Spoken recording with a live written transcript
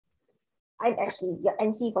I'm Ashley, your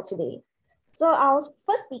MC for today. So our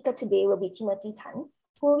first speaker today will be Timothy Tan,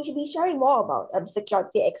 who will be sharing more about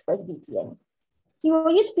security at ExpressVPN. He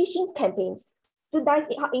will use phishing campaigns to dive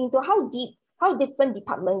into how different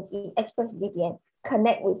departments in ExpressVPN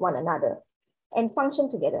connect with one another and function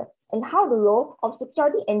together, and how the role of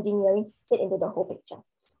security engineering fit into the whole picture.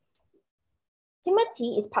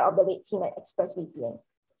 Timothy is part of the red team at ExpressVPN.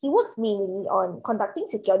 He works mainly on conducting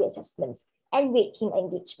security assessments and red team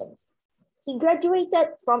engagements. He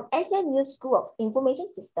graduated from SMU School of Information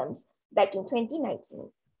Systems back in 2019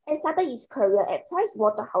 and started his career at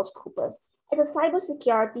PricewaterhouseCoopers as a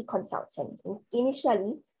cybersecurity consultant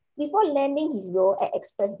initially, before landing his role at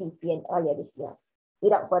ExpressVPN earlier this year.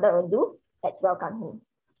 Without further ado, let's welcome him.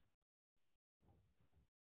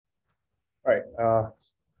 All right.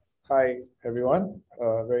 Hi, everyone.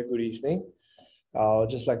 Very good evening. I'll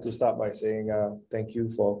just like to start by saying thank you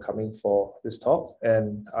for coming for this talk.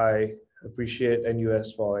 And I appreciate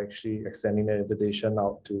NUS for actually extending an invitation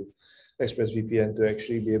out to ExpressVPN to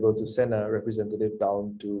actually be able to send a representative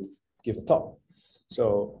down to give a talk.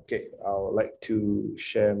 So, okay, I would like to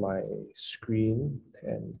share my screen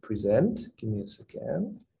and present. Give me a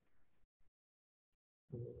second.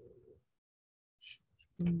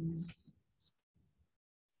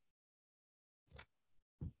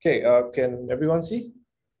 Okay, can everyone see?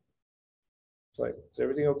 Sorry, is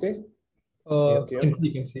everything okay?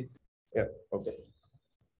 Can see. Yeah, okay.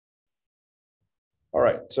 All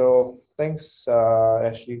right, so thanks,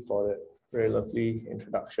 Ashley, for that very lovely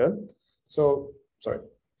introduction. So, sorry,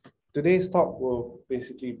 today's talk will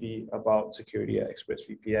basically be about security at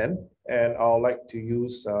ExpressVPN, and I'd like to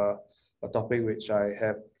use a topic which I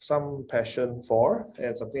have some passion for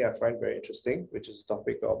and something I find very interesting, which is the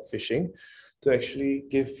topic of phishing, to actually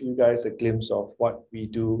give you guys a glimpse of what we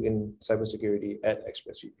do in cybersecurity at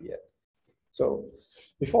ExpressVPN. So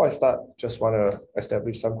before I start, just want to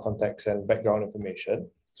establish some context and background information.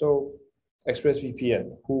 So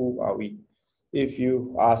ExpressVPN, who are we? If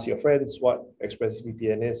you ask your friends what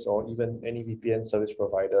ExpressVPN is, or even any VPN service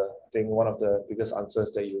provider, I think one of the biggest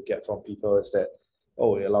answers that you get from people is that,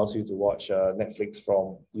 oh, it allows you to watch Netflix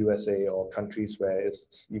from USA or countries where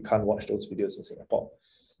you can't watch those videos in Singapore.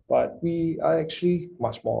 But we are actually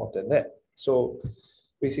much more than that. So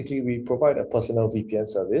basically, we provide a personal VPN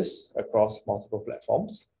service across multiple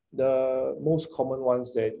platforms. The most common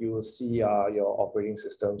ones that you will see are your operating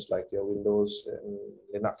systems like your Windows and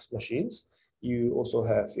Linux machines. You also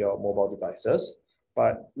have your mobile devices,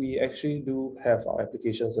 but we actually do have our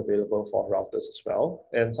applications available for routers as well,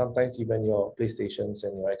 and sometimes even your PlayStations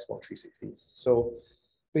and your Xbox 360s. So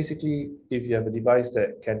basically, if you have a device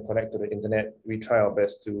that can connect to the internet, we try our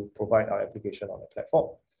best to provide our application on the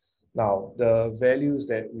platform. Now, the values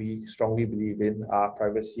that we strongly believe in are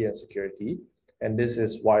privacy and security, and this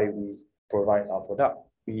is why we provide our product.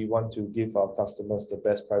 We want to give our customers the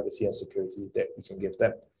best privacy and security that we can give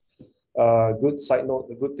them. Good side note,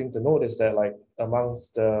 the good thing to note is that, like,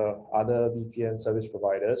 amongst the other VPN service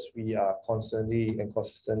providers, we are constantly and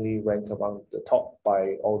consistently ranked among the top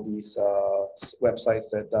by all these websites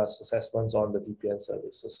that does assessments on the VPN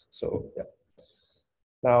services. So yeah.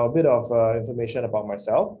 Now, a bit of information about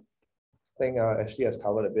myself. I think Ashley has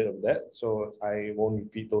covered a bit of that, so I won't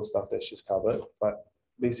repeat those stuff that she's covered. But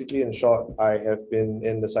basically, in short, I have been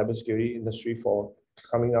in the cybersecurity industry for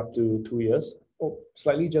coming up to 2 years,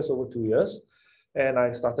 slightly just over 2 years. And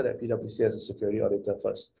I started at PwC as a security auditor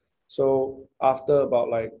first. So after about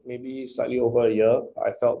like maybe slightly over a year,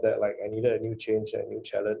 I felt that like I needed a new change and a new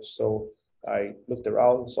challenge. So I looked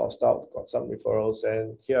around, sourced out, got some referrals,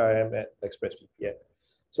 and here I am at ExpressVPN.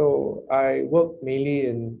 So I work mainly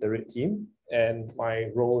in the red team, and my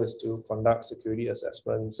role is to conduct security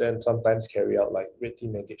assessments and sometimes carry out like red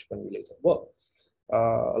team engagement related work.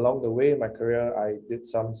 Along the way in my career, I did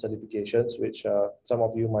some certifications, which some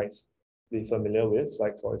of you might be familiar with,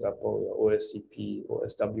 like for example, OSCP,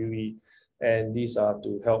 OSWE, and these are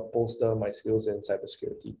to help bolster my skills in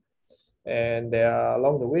cybersecurity. And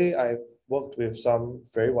along the way, I've worked with some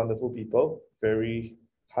very wonderful people, very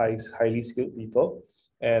highly skilled people.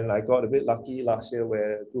 And I got a bit lucky last year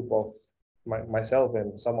where a group of myself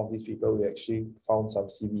and some of these people, we actually found some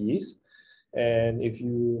CVEs. And if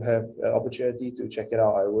you have an opportunity to check it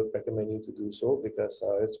out, I would recommend you to do so, because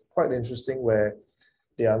it's quite interesting where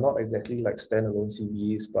they are not exactly like standalone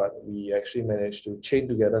CVEs, but we actually managed to chain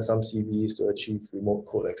together some CVEs to achieve remote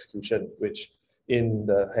code execution, which in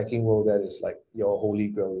the hacking world, that is like your holy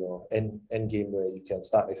grail, your end game where you can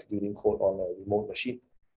start executing code on a remote machine.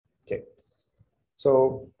 Okay.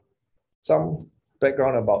 So some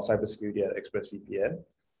background about cybersecurity at ExpressVPN.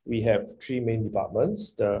 We have 3 main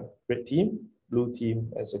departments: the red team, blue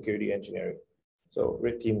team, and security engineering. So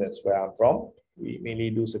red team, that's where I'm from. We mainly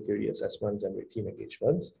do security assessments and red team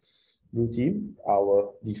engagements. Blue team,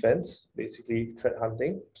 our defense, basically threat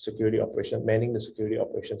hunting, security operation, manning the security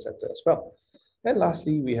operations center as well. And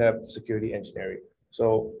lastly, we have security engineering.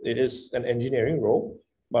 So it is an engineering role,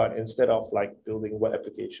 but instead of like building web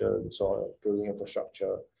applications or building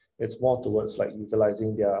infrastructure, it's more towards like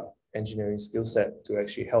utilizing their engineering skill set to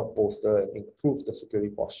actually help bolster and improve the security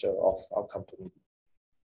posture of our company.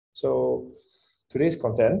 So today's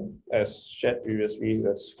content, as shared previously,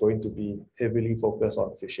 is going to be heavily focused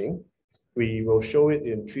on phishing. We will show it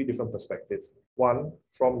in 3 different perspectives. One,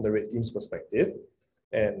 from the red team's perspective,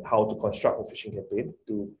 and how to construct a phishing campaign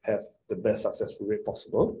to have the best successful rate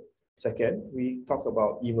possible. Second, we talk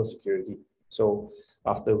about email security. So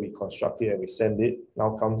after we construct it and we send it,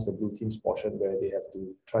 now comes the blue team's portion where they have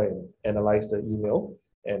to try and analyze the email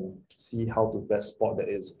and see how to best spot that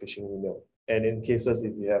it's a phishing email. And in cases,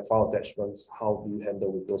 if you have file attachments, how do you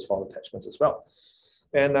handle with those file attachments as well?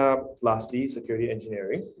 And lastly, security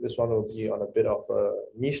engineering. This one will be on a bit of a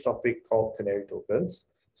niche topic called canary tokens.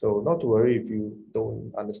 So not to worry if you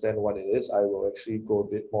don't understand what it is. I will actually go a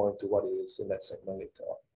bit more into what it is in that segment later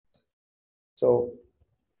on. So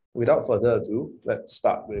without further ado, let's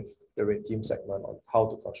start with the red team segment on how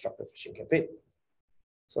to construct a phishing campaign.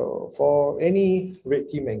 So for any red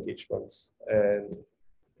team engagements, and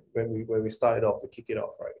when we start it off, we kick it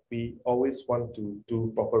off, right? We always want to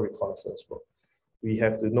do proper reconnaissance work. We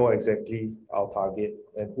have to know exactly our target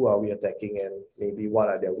and who are we attacking and maybe what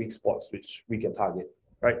are their weak spots which we can target,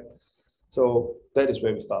 right? So that is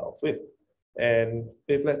where we start off with. And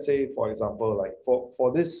if let's say, for example, like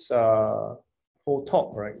for this whole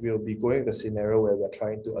talk, right, we'll be going the scenario where we're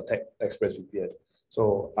trying to attack ExpressVPN.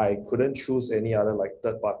 So I couldn't choose any other like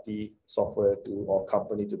third-party software or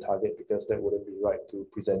company to target because that wouldn't be right to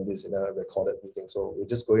present this in a recorded meeting. So we're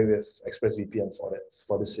just going with ExpressVPN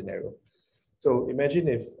for this scenario. So imagine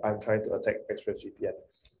if I'm trying to attack ExpressVPN,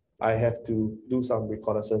 I have to do some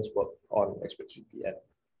reconnaissance work on ExpressVPN.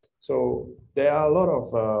 So there are a lot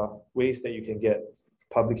of ways that you can get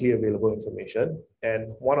publicly available information.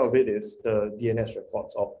 And one of it is the DNS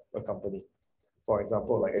records of a company. For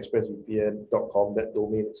example, like expressvpn.com, that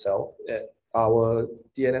domain itself, our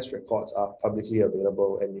DNS records are publicly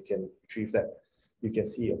available and you can retrieve that. You can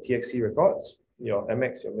see your TXT records, your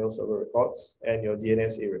MX, your mail server records, and your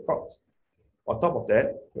DNSA records. On top of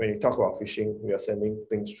that, when you talk about phishing, we are sending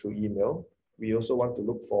things through email. We also want to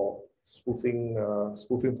look for spoofing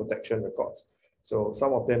protection records. So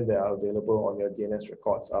some of them that are available on your DNS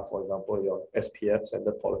records are, for example, your SPF,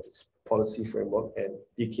 Standard Policy Framework, and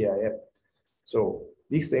DKIM. So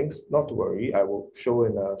these things, not to worry, I will show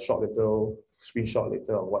in a short little screenshot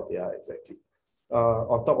later on what they are exactly.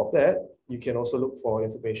 On top of that, you can also look for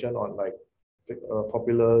information on like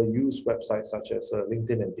popular used websites such as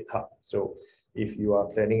LinkedIn and GitHub. So if you are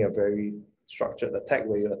planning a very structured attack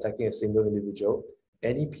where you're attacking a single individual,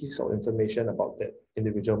 any piece of information about that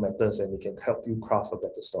individual matters and it can help you craft a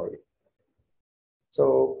better story.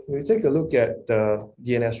 So when we take a look at the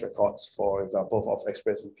DNS records, for example, of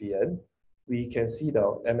ExpressVPN, we can see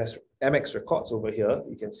the MX records over here.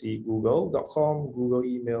 You can see google.com, Google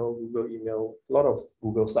email, a lot of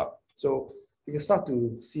Google stuff. So you can start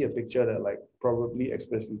to see a picture that like probably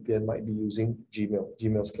ExpressVPN might be using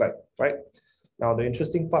Gmail's client, right? Now, the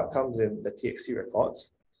interesting part comes in the TXT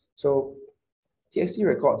records. So TXT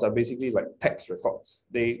records are basically like text records.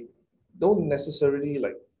 They don't necessarily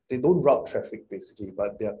they don't route traffic basically,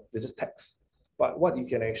 but they're just text. But what you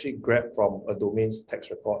can actually grab from a domain's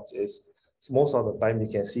text records is most of the time you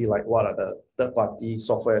can see like what are the third-party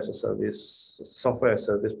software as a service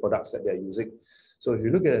products that they're using. So if you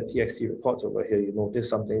look at the TXT records over here, you notice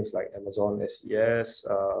some things like Amazon SES,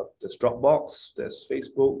 there's Dropbox, there's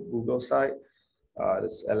Facebook, Google site,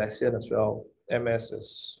 there's Atlassian as well, MS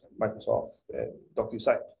is Microsoft, and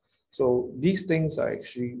DocuSign. So these things are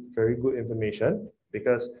actually very good information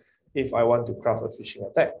because if I want to craft a phishing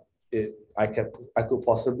attack, I could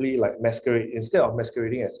possibly like masquerade, instead of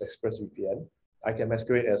masquerading as ExpressVPN, I can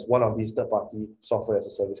masquerade as one of these third-party software as a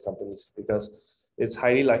service companies because it's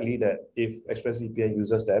highly likely that if ExpressVPN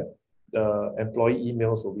uses them, the employee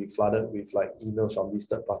emails will be flooded with like emails from these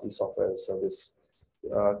third-party software as a service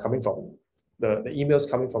coming from the emails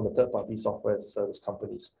coming from the third-party software as a service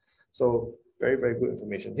companies. So very, very good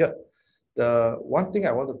information here. The one thing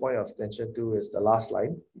I want to point your attention to is the last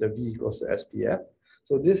line, the V equals to SPF.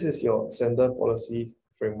 So this is your sender policy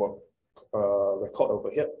framework record over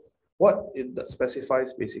here. What it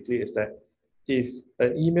specifies basically is that if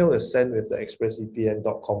an email is sent with the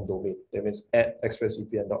expressvpn.com domain, that means at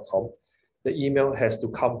expressvpn.com, the email has to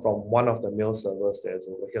come from one of the mail servers that is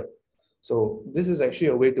over here. So this is actually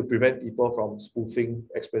a way to prevent people from spoofing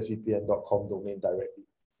expressvpn.com domain directly.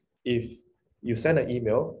 If you send an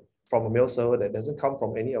email from a mail server that doesn't come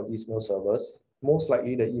from any of these mail servers, most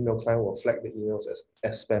likely the email client will flag the emails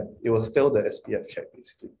as spam. It will fail the SPF check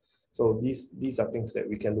basically. So these are things that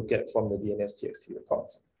we can look at from the DNS-TXT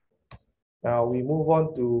records. Now we move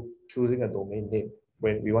on to choosing a domain name.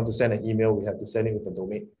 When we want to send an email, we have to send it with a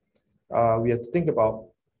domain. We have to think about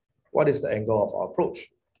what is the angle of our approach.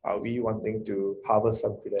 Are we wanting to harvest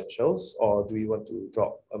some credentials, or do we want to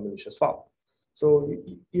drop a malicious file? So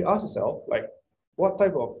you ask yourself, like, what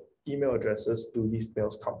type of email addresses do these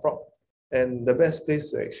mails come from? And the best place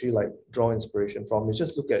to actually like draw inspiration from is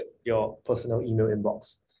just look at your personal email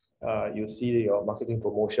inbox. You see your marketing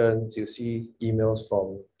promotions, you see emails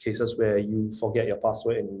from cases where you forget your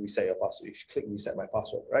password and you reset your password. You click reset my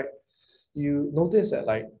password, right? You notice that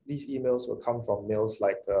like these emails will come from mails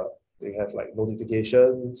like they have like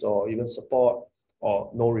notifications or even support or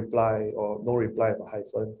no reply with a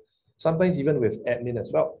hyphen. Sometimes even with admin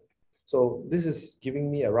as well. So this is giving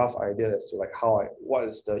me a rough idea as to like what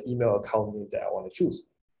is the email account name that I want to choose.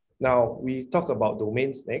 Now we talk about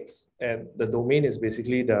domains next, and the domain is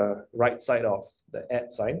basically the right side of the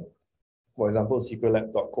 @ sign. For example,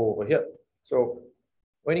 secretlab.co over here. So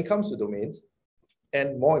when it comes to domains,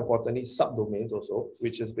 and more importantly, subdomains also,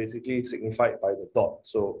 which is basically signified by the dot.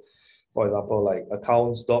 So for example, like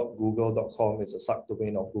accounts.google.com is a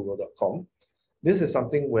subdomain of google.com. This is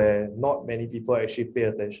something where not many people actually pay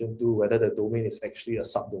attention to whether the domain is actually a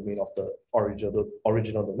subdomain of the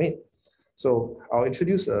original domain. So I'll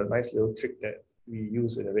introduce a nice little trick that we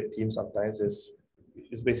use in the red team sometimes is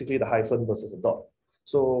basically the hyphen versus a dot.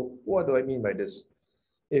 So what do I mean by this?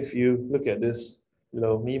 If you look at this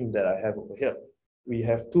little meme that I have over here, we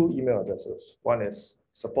have two email addresses. One is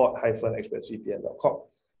support-expressvpn.com,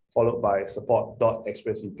 followed by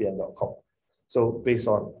support.expressvpn.com. So based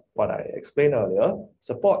on what I explained earlier,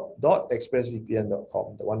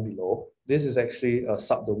 support.expressvpn.com, the one below, this is actually a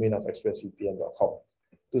subdomain of expressvpn.com.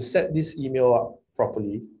 To set this email up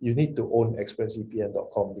properly, you need to own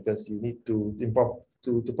expressvpn.com because you need to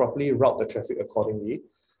properly route the traffic accordingly.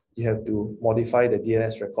 You have to modify the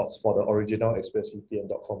DNS records for the original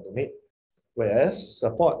expressvpn.com domain. Whereas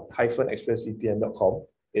support-expressvpn.com,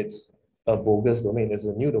 it's a bogus domain, it's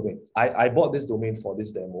a new domain. I bought this domain for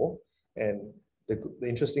this demo, and the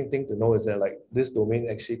interesting thing to know is that like this domain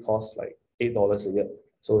actually costs like $8 a year.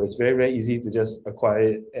 So it's very, very easy to just acquire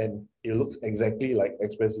it, and it looks exactly like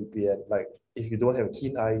ExpressVPN. Like if you don't have a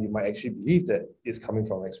keen eye, you might actually believe that it's coming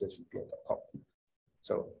from expressvpn.com.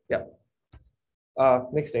 So yeah.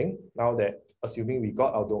 Next thing, now that assuming we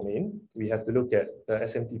got our domain, we have to look at the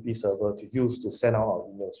SMTP server to use to send out our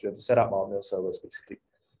emails. We have to set up our mail servers basically.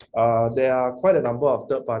 There are quite a number of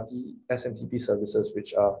third-party SMTP services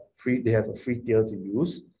which are free. They have a free tier to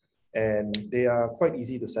use, and they are quite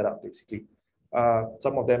easy to set up basically.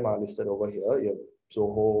 Some of them are listed over here. You have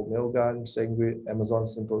Zoho, Mailgun, SendGrid, Amazon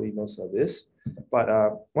Simple Email Service. But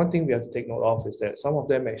one thing we have to take note of is that some of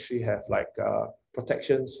them actually have like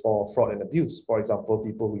protections for fraud and abuse. For example,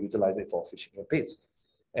 people who utilize it for phishing campaigns.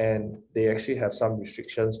 And they actually have some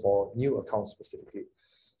restrictions for new accounts specifically.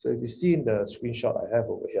 So if you see in the screenshot I have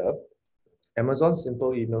over here, Amazon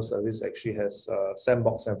Simple Email Service actually has a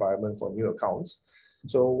sandbox environment for new accounts.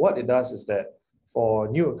 So what it does is that for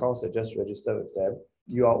new accounts that just register with them,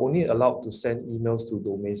 you are only allowed to send emails to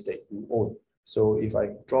domains that you own. So if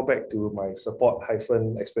I draw back to my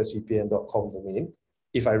support-expressvpn.com domain,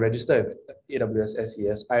 if I register with AWS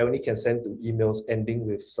SES, I only can send to emails ending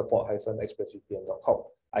with support-expressvpn.com.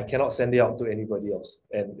 I cannot send it out to anybody else,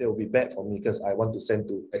 and it will be bad for me because I want to send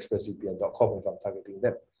to expressvpn.com if I'm targeting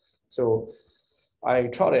them. So I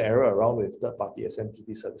tried and error around with third-party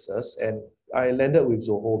SMTP services, and I landed with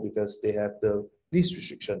Zoho because they have the least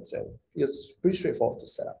restrictions, and it's pretty straightforward to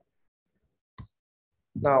set up.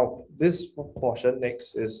 Now, this portion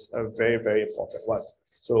next is a very, very important one.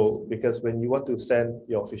 So, because when you want to send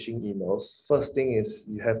your phishing emails, first thing is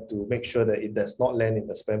you have to make sure that it does not land in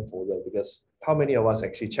the spam folder, because how many of us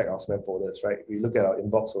actually check our spam folders, right? We look at our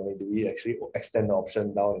inbox only. Do we actually extend the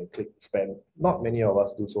option down and click spam? Not many of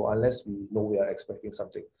us do so unless we know we are expecting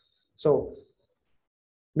something. So,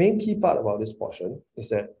 main key part about this portion is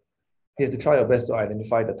that you have to try your best to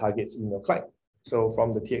identify the target's email client. So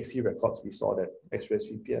from the TXT records, we saw that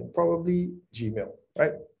ExpressVPN, probably Gmail,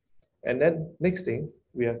 right? And then next thing,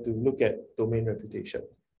 we have to look at domain reputation.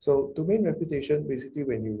 So domain reputation, basically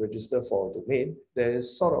when you register for a domain, there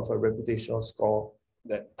is sort of a reputational score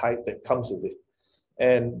that comes with it.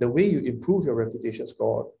 And the way you improve your reputation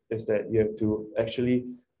score is that you have to actually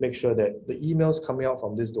make sure that the emails coming out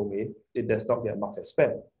from this domain, it does not get marked as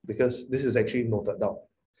spam, because this is actually noted down.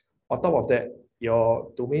 On top of that,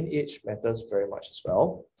 your domain age matters very much as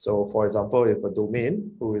well. So for example, if a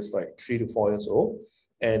domain who is like 3 to 4 years old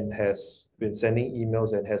and has been sending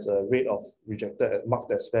emails and has a rate of rejected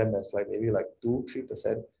marked as spam as like maybe like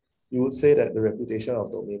 2-3%, you would say that the reputation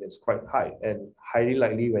of domain is quite high, and highly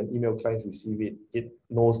likely when email clients receive it, it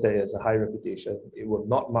knows that it has a high reputation. It will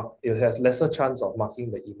not mark, it has lesser chance of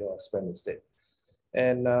marking the email as spam instead.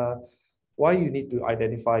 And why you need to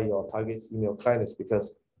identify your target's email client is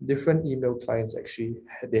because different email clients actually,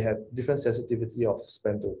 they have different sensitivity of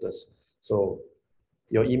spam filters. So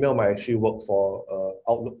your email might actually work for an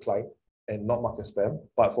Outlook client and not marked as spam,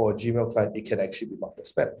 but for a Gmail client, it can actually be marked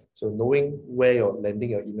as spam. So knowing where you're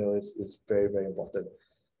landing your email is very, very important.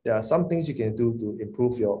 There are some things you can do to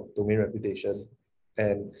improve your domain reputation.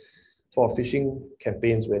 And for phishing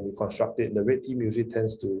campaigns, when you construct it, the red team usually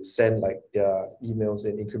tends to send like their emails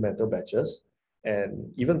in incremental batches.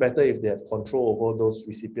 And even better, if they have control over those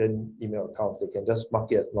recipient email accounts, they can just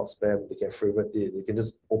mark it as not spam, they can favorite it, they can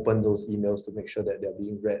just open those emails to make sure that they're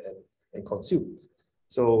being read and consumed.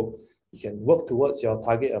 So you can work towards your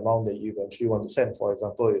target amount that you eventually want to send. For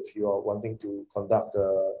example, if you are wanting to conduct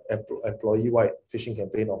an employee-wide phishing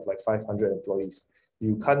campaign of like 500 employees,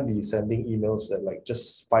 you can't be sending emails at like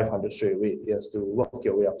just 500 straight away. You have to work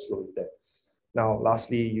your way up slowly there. Now,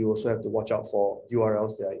 lastly, you also have to watch out for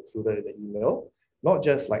URLs that are included in the email, not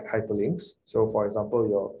just like hyperlinks. So for example,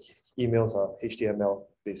 your emails are HTML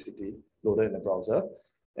basically loaded in the browser.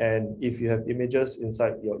 And if you have images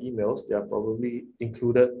inside your emails, they are probably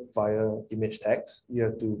included via image tags. You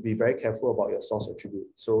have to be very careful about your source attribute.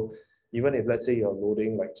 So even if, let's say, you're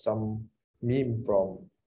loading like some meme from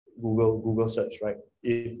Google search, right?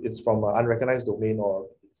 If it's from an unrecognized domain or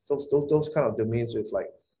those kind of domains with like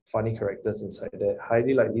funny characters inside there,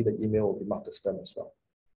 highly likely the email will be marked as spam as well.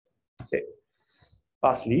 Okay.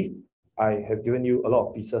 Lastly, I have given you a lot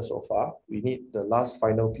of pieces so far. We need the last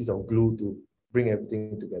final piece of glue to bring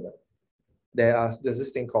everything together. There's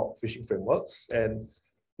this thing called phishing frameworks, and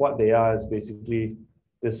what they are is basically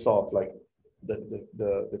this sort of like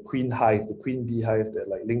the queen hive, the queen beehive that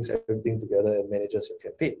like links everything together and manages your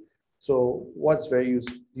campaign. So what's very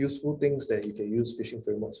useful things that you can use phishing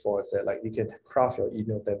frameworks for is that like you can craft your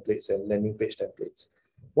email templates and landing page templates.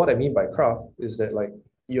 What I mean by craft is that like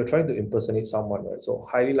you're trying to impersonate someone, right? So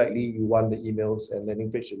highly likely you want the emails and landing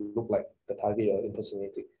page to look like the target you're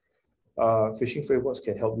impersonating. Phishing frameworks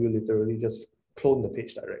can help you literally just clone the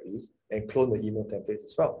page directly and clone the email templates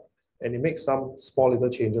as well. And it makes some small little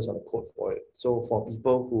changes on the code for it. So for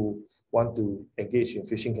people who want to engage in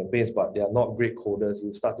phishing campaigns, but they are not great coders,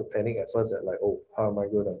 you start to panic at first at like, oh, how am I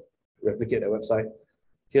going to replicate that website?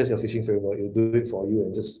 Here's your phishing framework, it'll do it for you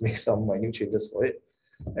and just make some minute changes for it.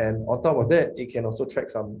 And on top of that, it can also track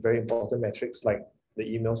some very important metrics like the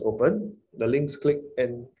emails open, the links clicked,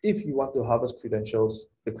 and if you want to harvest credentials,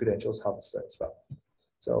 the credentials harvested as well.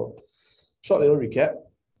 So short little recap,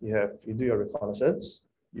 you do your reconnaissance,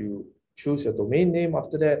 you choose your domain name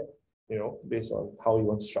after that, based on how you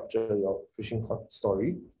want to structure your phishing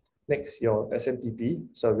story. Next, your SMTP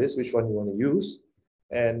service, which one you want to use.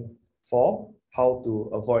 And 4, how to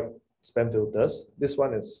avoid spam filters. This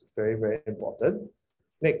one is very, very important.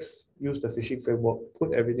 Next, use the phishing framework,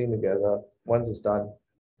 put everything together. Once it's done,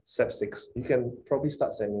 step 6, you can probably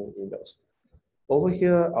start sending emails. Over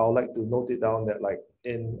here, I would like to note it down that like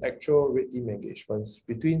in actual red team engagements,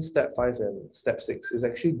 between step 5 and step 6, it's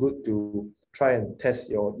actually good to try and test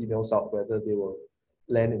your emails out, whether they will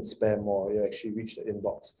land in spam or you actually reach the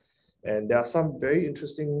inbox. And there are some very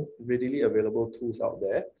interesting, readily available tools out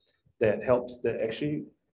there that helps, that actually,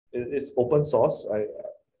 it's open source.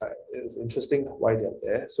 It's interesting why they're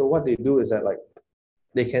there. So what they do is that like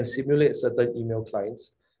they can simulate certain email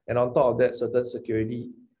clients, and on top of that, certain security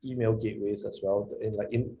email gateways as well.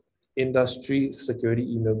 In industry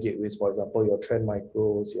security email gateways, for example, your Trend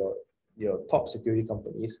Micros, your top security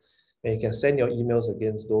companies, and you can send your emails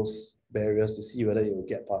against those barriers to see whether it will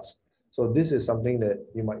get past. So this is something that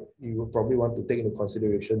you will probably want to take into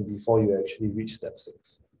consideration before you actually reach step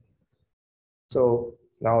 6. So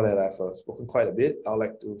now that I've spoken quite a bit, I'd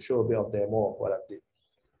like to show a bit of demo of what I did.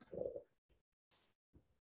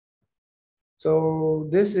 So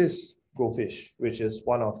this is GoFish, which is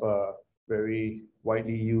one of very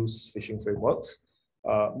widely used phishing frameworks,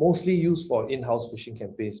 mostly used for in-house phishing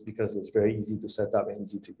campaigns because it's very easy to set up and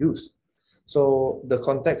easy to use. So the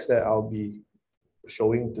context that I'll be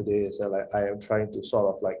showing today is that like I am trying to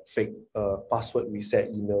sort of like fake a password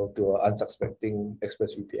reset email to an unsuspecting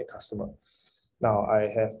ExpressVPN customer. Now I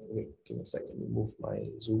have, give me a second, let me move my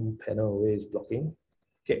Zoom panel away, it's blocking.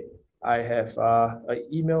 Okay, I have an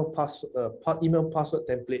email password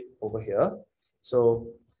template over here. So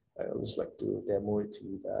I would just like to demo it to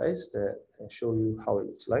you guys and show you how it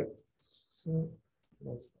looks like. Give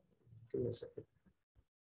me a second.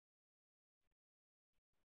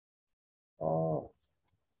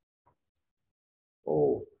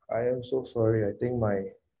 Oh, I am so sorry. I think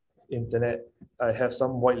my internet, I have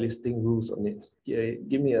some whitelisting rules on it.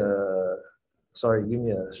 Give me a short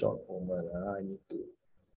moment. I need to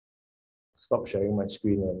stop sharing my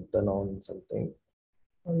screen and turn on something.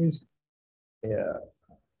 Yeah.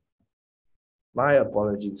 My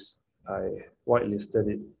apologies. I whitelisted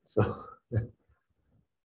it. So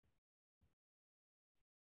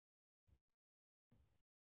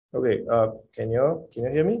okay, can you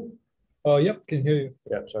hear me? Yep, can hear you.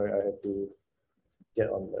 Yeah, sorry, I had to get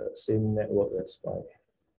on the same network as my.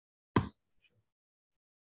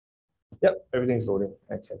 Yep, everything's loading.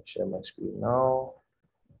 I can share my screen now.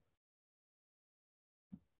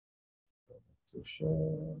 To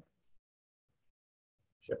share.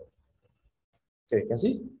 Okay, can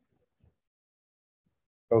see?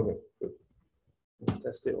 Okay, good.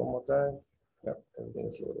 Test it one more time. Yep, everything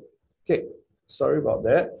is loaded. Okay, sorry about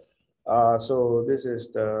that. So this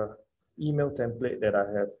is the email template that I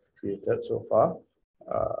have created so far.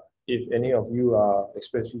 If any of you are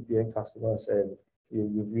ExpressVPN customers and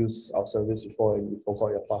you've used our service before and you forgot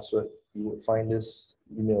your password, you would find this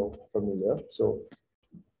email familiar. So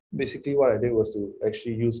basically what I did was to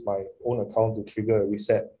actually use my own account to trigger a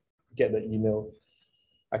reset, get the email.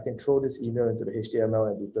 I can throw this email into the HTML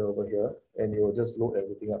editor over here, and it will just load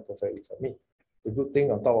everything up perfectly for me. The good thing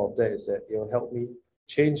on top of that is that it will help me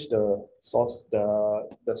change the source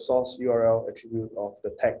URL attribute of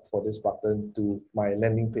the tag for this button to my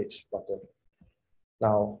landing page button.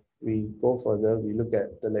 Now we go further, we look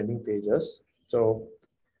at the landing pages. So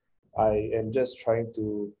I am just trying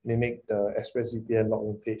to mimic the ExpressVPN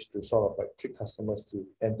login page to sort of like trick customers to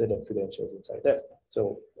enter their credentials inside that.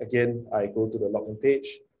 So again, I go to the login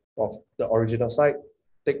page of the original site,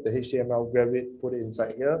 take the HTML, grab it, put it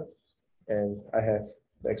inside here, and I have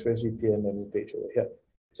the ExpressVPN landing page over here.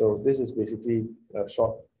 So this is basically a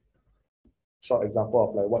short example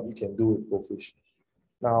of like what you can do with GoFish.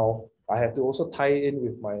 Now, I have to also tie in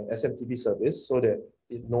with my SMTP service so that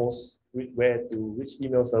it knows which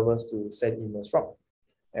email servers to send emails from.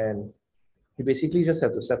 And you basically just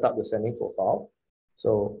have to set up the sending profile.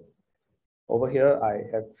 So over here, I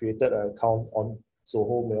have created an account on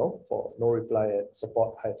Zoho Mail for no reply at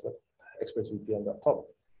support-expressvpn.com.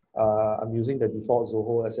 I'm using the default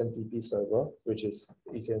Zoho SMTP server, which is,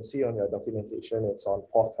 you can see on your documentation, it's on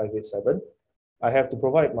port 587. I have to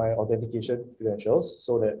provide my authentication credentials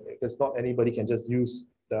so that because not anybody can just use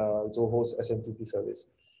the Zoho's SMTP service.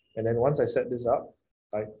 And then once I set this up,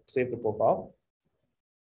 I save the profile,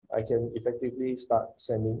 I can effectively start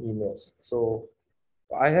sending emails. So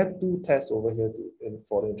I have two tests over here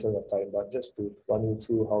for the interest of time, but just to run you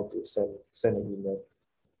through how to send an email.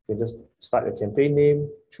 You can just start your campaign name,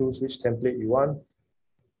 choose which template you want.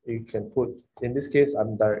 You can put, in this case,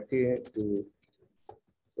 I'm directing it to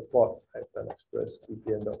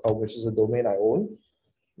support-expressvpn.com, which is a domain I own.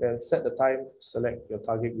 Then set the time, select your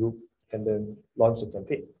target group, and then launch the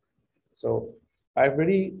campaign. So I've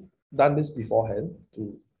already done this beforehand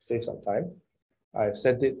to save some time. I've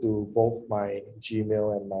sent it to both my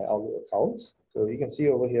Gmail and my Outlook accounts. So you can see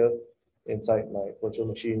over here inside my virtual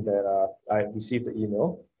machine that I've received the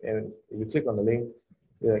email. And if you click on the link,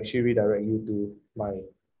 it'll actually redirect you to my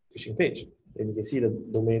phishing page. And you can see the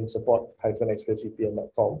domain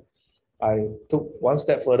support-expressvpn.com. I took one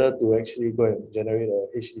step further to actually go and generate a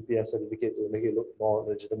HTTPS certificate to make it look more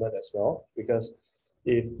legitimate as well. Because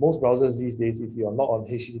if most browsers these days, if you're not on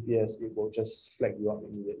HTTPS, it will just flag you up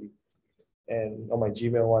immediately. And on my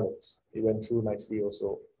Gmail one, it went through nicely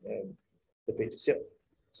also, and the page is here.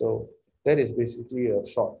 So that is basically a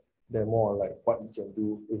short demo on like what you can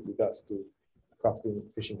do with regards to crafting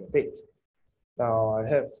phishing campaigns. Now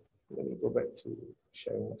let me go back to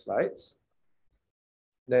sharing my slides.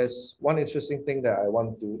 There's one interesting thing that I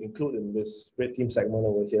want to include in this red team segment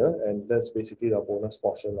over here, and that's basically the bonus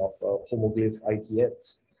portion of homoglyph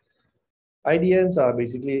IDNs. IDNs are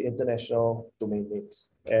basically international domain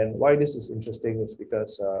names. And why this is interesting is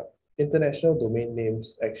because international domain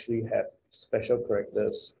names actually have special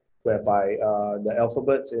characters whereby the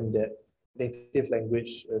alphabets in that native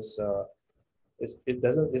language is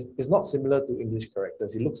not similar to English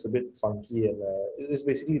characters. It looks a bit funky and it's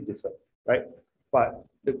basically different, right? But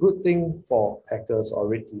the good thing for hackers or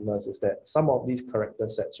red teamers is that some of these character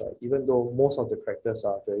sets, right, even though most of the characters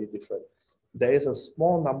are very different, there is a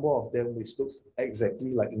small number of them which looks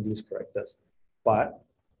exactly like English characters. But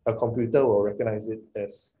a computer will recognize it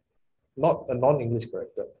as not a non-English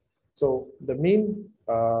character. So the main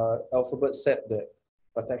alphabet set that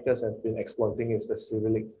attackers have been exploiting is the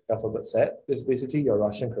Cyrillic alphabet set. It's basically your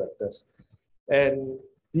Russian characters. And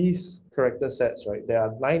these character sets, right, there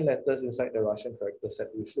are 9 letters inside the Russian character set,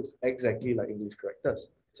 which looks exactly like English characters.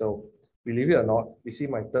 So believe it or not, you see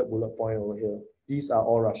my third bullet point over here. These are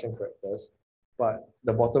all Russian characters, but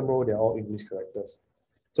the bottom row, they're all English characters.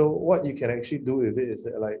 So what you can actually do with it is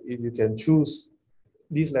that, like, if you can choose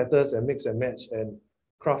these letters and mix and match and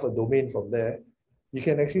craft a domain from there, you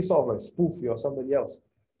can actually sort of like spoof your somebody else.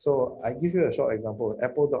 So I give you a short example,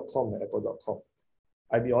 apple.com and apple.com.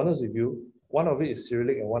 I'll be honest with you, one of it is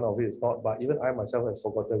Cyrillic and one of it is not, but even I myself have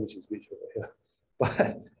forgotten which is which over here.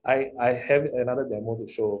 But I have another demo to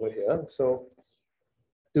show over here. So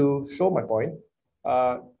to show my point,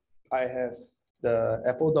 I have the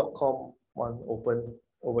apple.com one open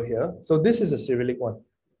over here. So this is a Cyrillic one.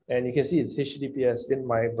 And you can see it's HTTPS in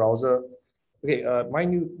my browser. Okay,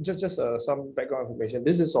 mind you, just some background information.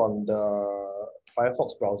 This is on the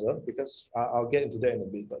Firefox browser because I'll get into that in a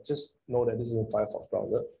bit, but just know that this is in Firefox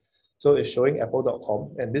browser. So it's showing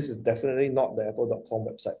apple.com, and this is definitely not the apple.com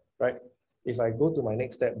website, right? If I go to my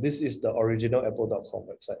next step, this is the original apple.com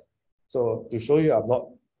website. So to show you I'm not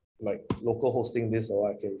like local hosting this, or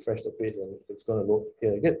I can refresh the page and it's going to load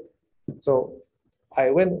here again. So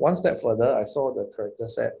I went one step further. I saw the character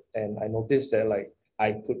set and I noticed that like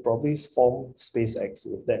I could probably form SpaceX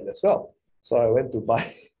with that as well. So I went to buy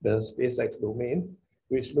the SpaceX domain,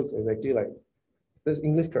 which looks exactly like this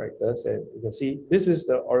English characters. And you can see this is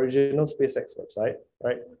the original SpaceX website,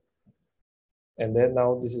 right? And then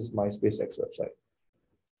now this is my SpaceX website.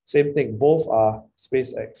 Same thing, both are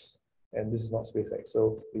SpaceX and this is not SpaceX.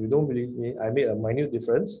 So if you don't believe me, I made a minute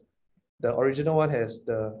difference. The original one has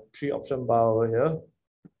the 3 option bar over here,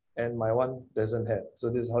 and my one doesn't have. So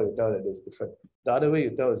this is how you tell that it's different. The other way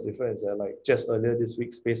you tell it's different is that like just earlier this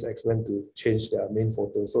week, SpaceX went to change their main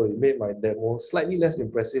photo. So it made my demo slightly less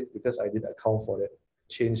impressive because I didn't account for that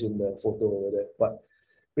change in the photo over there. But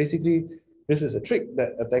basically, this is a trick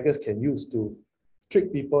that attackers can use to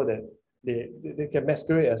trick people that they can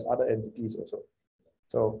masquerade as other entities also.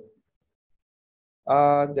 So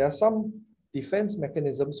there are some defense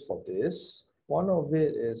mechanisms for this. One of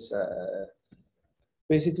it is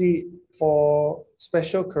basically for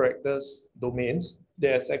special characters domains,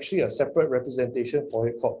 there's actually a separate representation for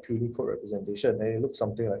it called Punycode representation, and it looks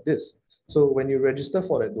something like this. So when you register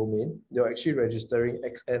for that domain, you're actually registering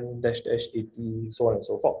xn-80, so on and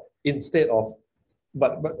so forth, instead of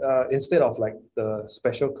instead of like the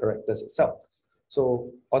special characters itself.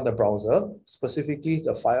 So on the browser, specifically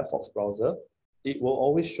the Firefox browser, it will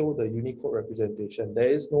always show the Unicode representation.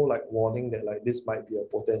 There is no like warning that like this might be a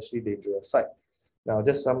potentially dangerous site. Now,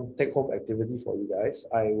 just some take-home activity for you guys.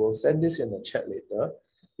 I will send this in the chat later.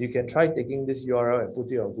 You can try taking this URL and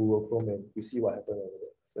put it on Google Chrome and you see what happened over there.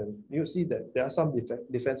 So you'll see that there are some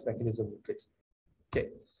defense mechanisms in place. Okay.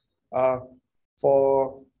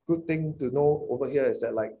 For good thing to know over here is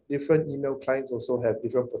that like different email clients also have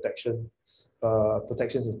different protections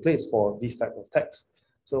in place for these type of attacks.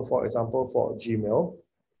 So for example, for Gmail,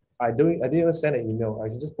 I didn't even send an email. I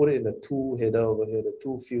can just put it in the to header over here, the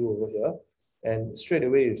to field over here. And straight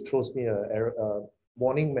away, it throws me a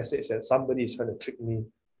warning message that somebody is trying to trick me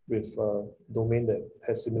with a domain that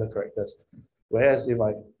has similar characters. Whereas if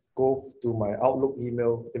I go to my Outlook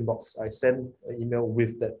email inbox, I send an email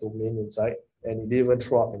with that domain inside, and it didn't even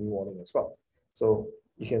throw up any warning as well. So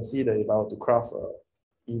you can see that if I were to craft a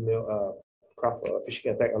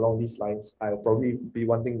phishing attack along these lines, I'll probably be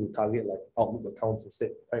wanting to target like Outlook accounts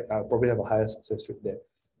instead. Right? I'll probably have a higher success rate there.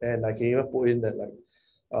 And I can even put in that like,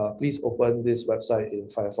 please open this website in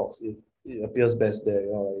Firefox. It appears best there.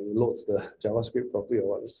 You know, like it loads the JavaScript properly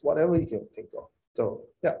or whatever you can think of. So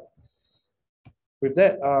yeah. With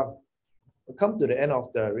that, we'll come to the end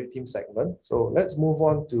of the red team segment. So let's move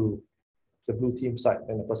on to the blue team side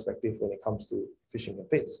and the perspective when it comes to phishing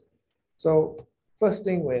campaigns. So first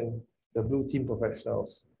thing, when the blue team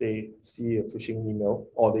professionals, they see a phishing email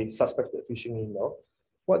or they suspect a phishing email,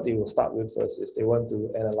 what they will start with first is they want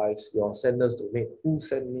to analyze your sender's domain. Who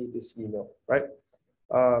sent me this email, right?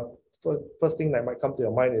 First thing that might come to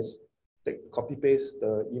your mind is copy paste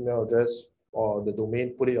the email address or the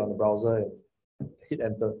domain, put it on the browser and hit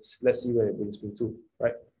enter. Let's see where it brings me to,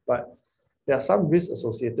 right? But there are some risks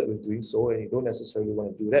associated with doing so, and you don't necessarily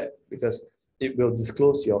want to do that because it will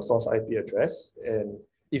disclose your source IP address, and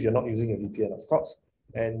if you're not using a VPN, of course.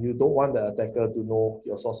 And you don't want the attacker to know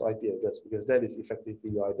your source IP address because that is effectively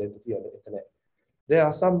your identity on the internet. There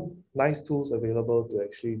are some nice tools available to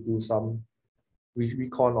actually do some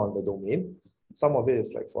recon on the domain. Some of it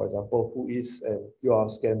is like, for example, Whois and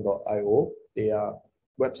urlscan.io. They are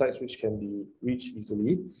websites which can be reached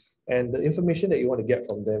easily. And the information that you want to get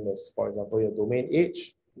from them is, for example, your domain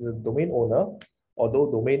age, the domain owner,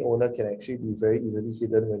 although domain owner can actually be very easily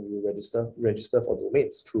hidden when you register for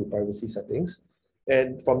domains through privacy settings.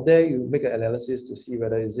 And from there, you make an analysis to see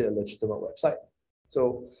whether is it a legitimate website.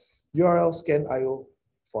 So urlscan.io,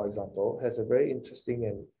 for example, has a very interesting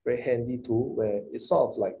and very handy tool where it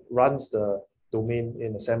sort of like runs the domain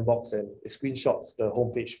in a sandbox and it screenshots the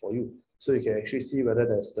homepage for you. So you can actually see whether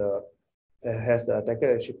has the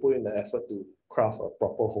attacker actually put in the effort to craft a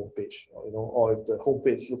proper homepage, or if the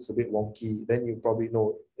homepage looks a bit wonky, then you probably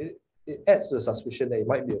know it adds to the suspicion that it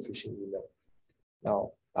might be a phishing email.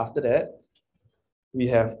 Now, after that, we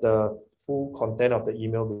have the full content of the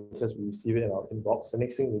email because we receive it in our inbox. The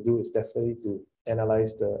next thing we do is definitely to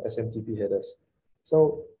analyze the SMTP headers.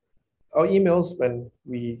 So our emails, when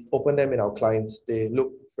we open them in our clients, they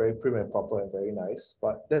look very prim and proper and very nice,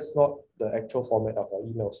 but that's not the actual format of our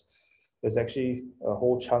emails. There's actually a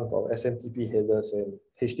whole chunk of SMTP headers and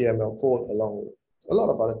HTML code along with a lot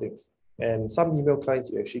of other things. And some email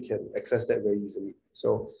clients, you actually can access that very easily.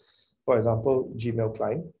 So for example, Gmail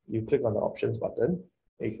client, you click on the options button,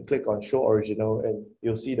 and you can click on show original and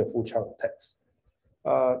you'll see the full chunk of text.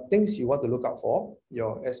 Things you want to look out for,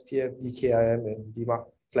 your SPF, DKIM, and DMARC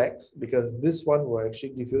flags, because this one will actually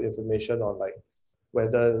give you information on like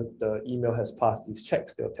whether the email has passed these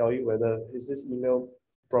checks. They'll tell you whether is this email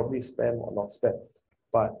probably spam or not spam.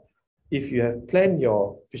 But if you have planned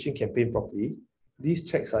your phishing campaign properly, these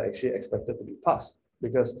checks are actually expected to be passed,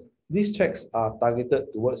 because these checks are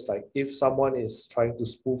targeted towards like if someone is trying to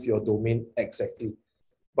spoof your domain exactly.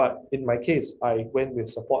 But in my case, I went with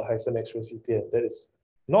support-expressvpn. That is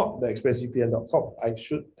not the expressvpn.com. I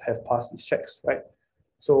should have passed these checks, right?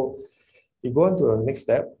 So you go on to the next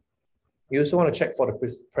step. You also want to check for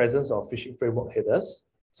the presence of phishing framework headers.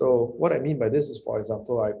 So what I mean by this is, for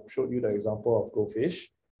example, I showed you the example of GoFish.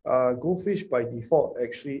 GoFish by default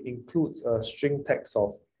actually includes a string text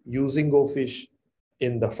of using GoFish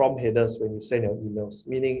in the from headers when you send your emails.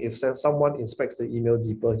 Meaning if someone inspects the email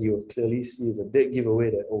deeper, he will clearly see it's a dead giveaway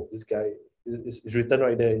that, oh, this guy is written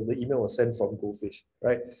right there. The email was sent from GoFish,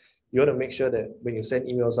 right? You want to make sure that when you send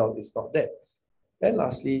emails out, it's not there. And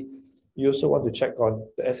lastly, you also want to check on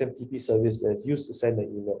the SMTP service that's used to send the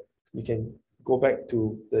email. You can go back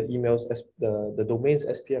to the emails, the domain's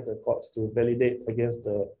SPF records to validate against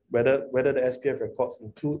whether the SPF records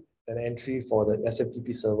include an entry for the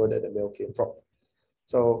SMTP server that the mail came from.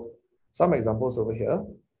 So some examples over here.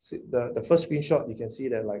 The first screenshot, you can see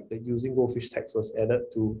that like the using GoFish text was added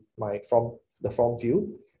to the from field,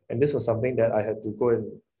 and this was something that I had to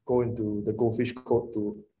go into the GoFish code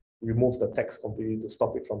to remove the text completely to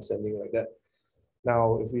stop it from sending like that.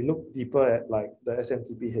 Now, if we look deeper at like the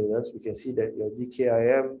SMTP headers, we can see that your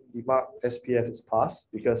DKIM, DMARC, SPF is passed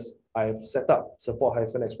because I've set up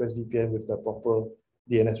support-expressvpn with the proper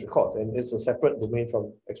DNS records, and it's a separate domain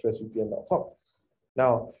from expressvpn.com.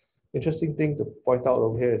 Now, interesting thing to point out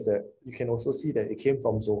over here is that you can also see that it came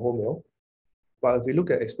from Zoho Mail. But if we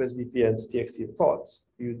look at ExpressVPN's TXT records,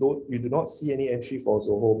 you do not see any entry for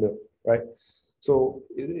Zoho Mail, right? So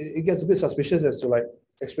it gets a bit suspicious as to like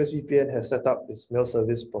ExpressVPN has set up its mail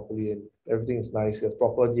service properly and everything is nice, it has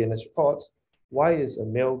proper DNS records. Why is a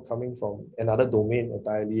mail coming from another domain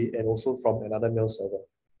entirely and also from another mail server,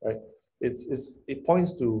 right?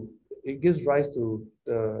 It gives rise to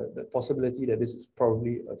the possibility that this is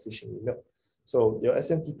probably a phishing email. So your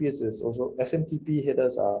SMTP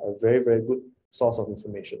headers are a very, very good source of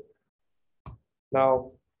information.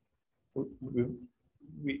 Now,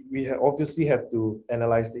 we obviously have to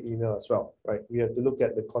analyze the email as well, right? We have to look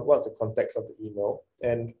at what's the context of the email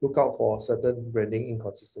and look out for certain branding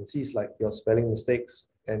inconsistencies like your spelling mistakes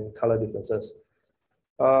and color differences.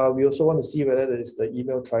 We also want to see whether it's the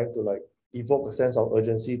email trying to like evoke a sense of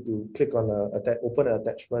urgency to click on open an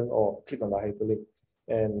attachment or click on the hyperlink.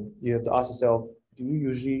 And you have to ask yourself, do you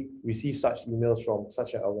usually receive such emails from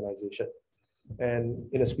such an organization? And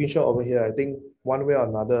in a screenshot over here, I think one way or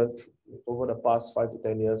another, over the past 5 to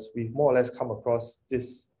 10 years, we've more or less come across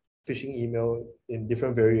this phishing email in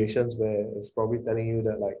different variations where it's probably telling you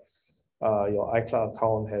that like your iCloud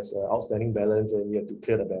account has an outstanding balance and you have to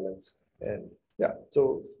clear the balance. And yeah,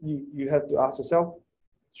 so you have to ask yourself,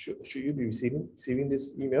 should you be receiving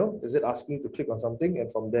this email? Is it asking you to click on something and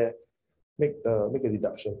from there make a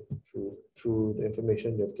deduction through the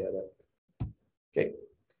information you've gathered? Okay.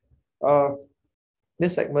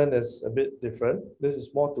 This segment is a bit different. This is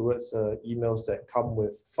more towards emails that come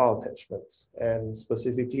with file attachments and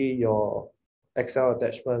specifically your Excel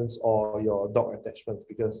attachments or your doc attachments,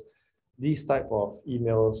 because these type of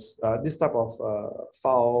emails, this type of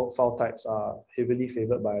file types are heavily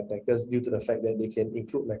favored by attackers due to the fact that they can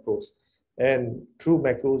include macros. And through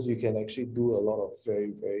macros, you can actually do a lot of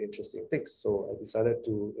very, very interesting things. So I decided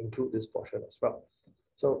to include this portion as well.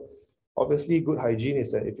 So obviously, good hygiene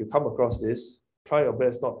is that if you come across this, try your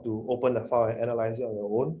best not to open the file and analyze it on your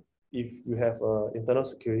own. If you have an internal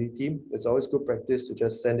security team, it's always good practice to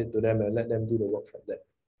just send it to them and let them do the work from there.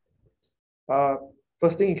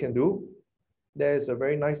 First thing you can do, there's a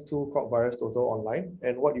very nice tool called VirusTotal online.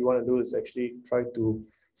 And what you want to do is actually try to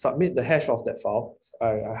submit the hash of that file.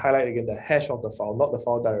 I highlight again the hash of the file, not the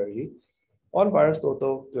file directly, on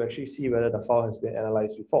VirusTotal to actually see whether the file has been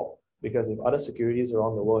analyzed before. Because if other securities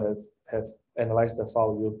around the world have analyzed the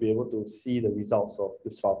file, you'll be able to see the results of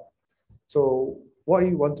this file. So why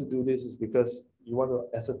you want to do this is because you want to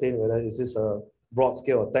ascertain whether is this a broad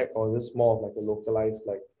scale attack or is this more of like a localized,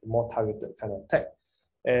 like more targeted kind of attack.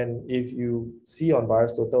 And if you see on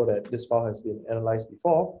VirusTotal that this file has been analyzed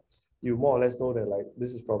before, you more or less know that like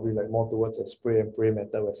this is probably like more towards a spray and pray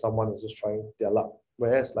method where someone is just trying their luck.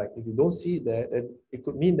 Whereas like if you don't see that, then it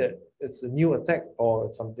could mean that it's a new attack or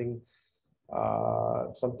it's something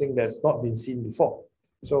that's not been seen before.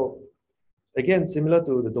 So again, similar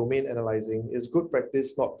to the domain analyzing, it's good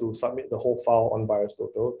practice not to submit the whole file on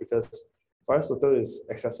VirusTotal because VirusTotal is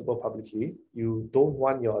accessible publicly. You don't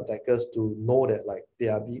want your attackers to know that like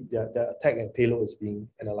their attack and payload is being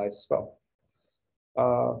analyzed as well.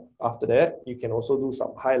 After that, you can also do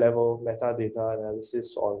some high-level metadata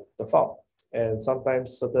analysis on the file. And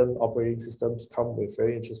sometimes certain operating systems come with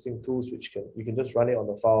very interesting tools which you can just run it on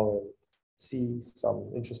the file and see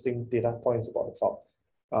some interesting data points about the file.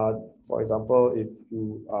 For example, if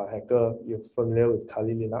you are a hacker, you're familiar with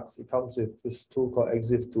Kali Linux, it comes with this tool called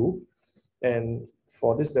exif2. And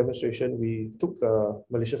for this demonstration, we took a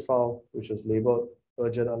malicious file, which was labeled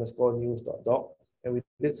urgent_news.doc, and we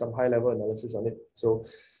did some high-level analysis on it. So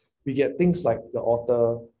we get things like the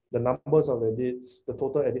author, the numbers of edits, the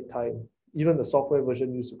total edit time, even the software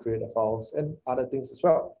version used to create the files, and other things as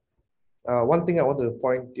well. One thing I want to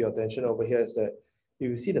point your attention over here is that if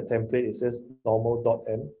you see the template, it says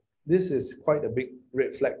normal.m. This is quite a big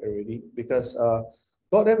red flag already because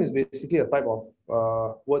 .m is basically a type of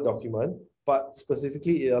Word document, but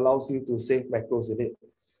specifically it allows you to save macros in it.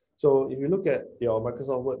 So if you look at your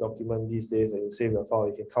Microsoft Word document these days and you save your file,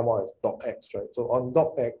 it can come out as docx, right? So on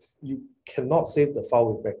docx, you cannot save the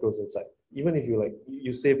file with macros inside. Even if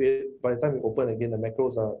you save it, by the time you open again, the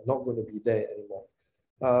macros are not going to be there anymore.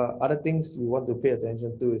 Other things you want to pay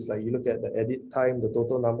attention to is like you look at the edit time, the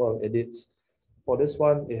total number of edits. For this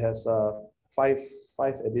one, it has five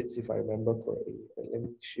edits if I remember correctly. Let me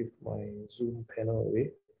shift my Zoom panel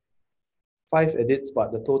away. 5 edits,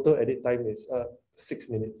 but the total edit time is 6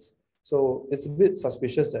 minutes. So it's a bit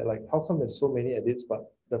suspicious that like, how come there's so many edits,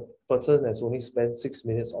 but the person has only spent 6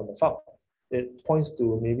 minutes on the file? It points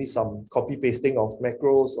to maybe some copy pasting of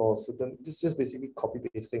macros or certain, just basically copy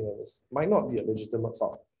pasting, and this might not be a legitimate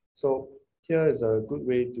file. So here is a good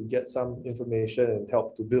way to get some information and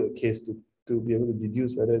help to build a case to be able to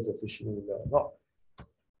deduce whether it's a phishing email or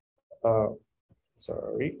not.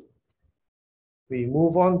 Sorry. We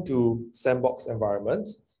move on to sandbox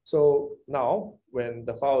environments. So now, when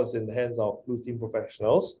the file is in the hands of blue team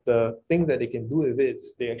professionals, the thing that they can do with it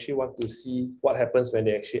is they actually want to see what happens when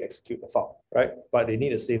they actually execute the file, right? But they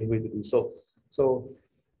need a safe way to do so. So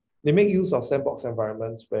they make use of sandbox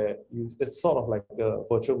environments where it's sort of like a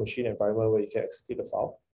virtual machine environment where you can execute the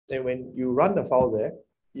file. And when you run the file there,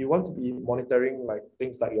 you want to be monitoring like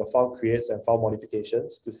things like your file creates and file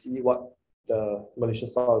modifications to see what the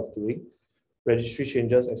malicious file is doing. Registry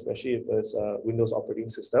changes, especially if it's a Windows operating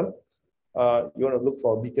system. You want to look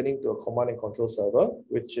for beaconing to a command and control server,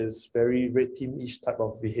 which is very red team-ish type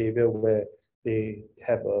of behavior where they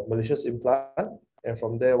have a malicious implant. And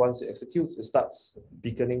from there, once it executes, it starts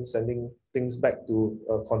beaconing, sending things back to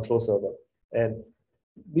a control server. And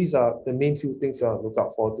these are the main few things you want to look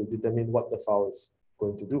out for to determine what the file is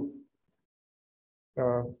going to do.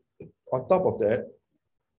 On top of that,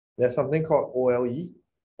 there's something called OLE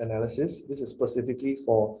analysis. This is specifically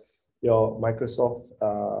for your Microsoft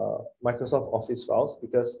Office files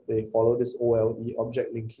because they follow this OLE,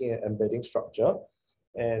 object linking and embedding structure.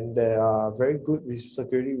 And there are very good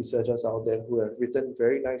security researchers out there who have written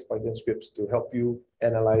very nice Python scripts to help you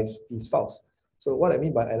analyze these files. So what I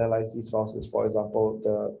mean by analyze these files is, for example,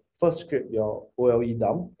 the first script, your OLE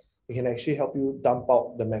dump, it can actually help you dump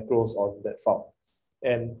out the macros on that file.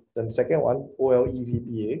 And then the second one, OLE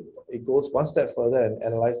VBA, it goes one step further and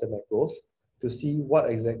analyze the macros to see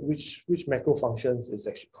which macro functions it's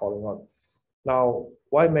actually calling on. Now,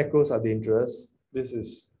 why macros are dangerous? This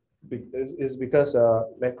is is because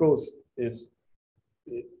macros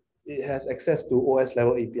it has access to OS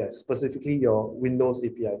level APIs, specifically your Windows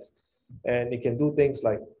APIs. And it can do things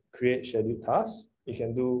like create scheduled tasks. It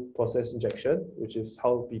can do process injection, which is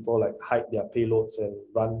how people like hide their payloads and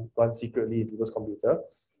run secretly in people's computer.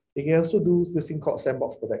 It can also do this thing called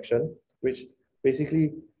sandbox protection, which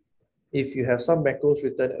basically, if you have some macros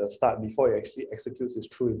written at the start before it actually executes its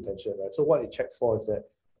true intention, right? So what it checks for is that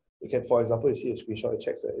it can, for example, you see a screenshot, it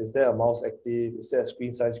checks that is there a mouse active? Is there a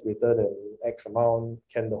screen size greater than X amount?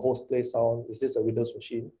 Can the host play sound? Is this a Windows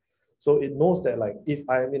machine? So it knows that like if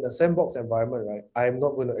I'm in a sandbox environment, right, I'm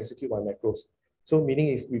not going to execute my macros. So meaning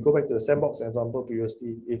if we go back to the sandbox example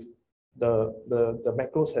previously, if the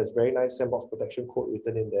macros has very nice sandbox protection code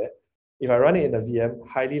written in there, if I run it in a VM,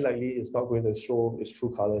 highly likely it's not going to show its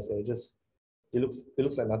true colors, and it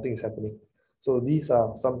looks like nothing is happening. So these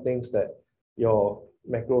are some things that your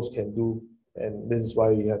macros can do, and this is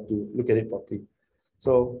why you have to look at it properly.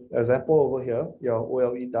 So example over here, your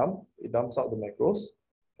OLE dump, it dumps out the macros,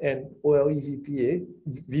 and OLE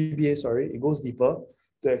VBA, sorry, it goes deeper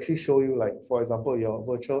to actually show you, like, for example, your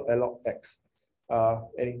virtual alloc X.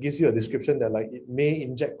 And it gives you a description that like it may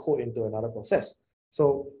inject code into another process.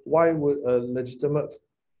 So why would a legitimate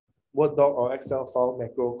Word doc or Excel file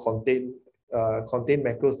macro contain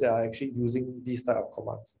macros that are actually using these type of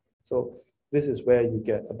commands? So this is where you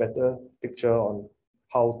get a better picture on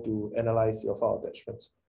how to analyze your file attachments.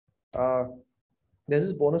 There's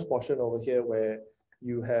this bonus portion over here where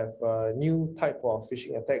you have a new type of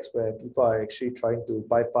phishing attacks where people are actually trying to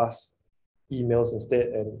bypass emails instead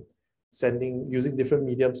and using different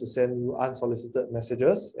mediums to send you unsolicited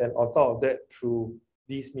messages. And on top of that, through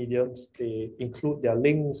these mediums, they include their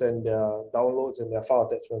links and their downloads and their file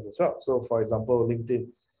attachments as well. So for example, LinkedIn,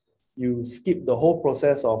 you skip the whole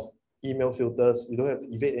process of email filters. You don't have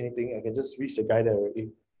to evade anything. I can just reach the guy directly.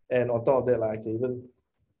 And on top of that, like, I can even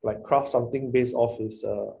like craft something based off his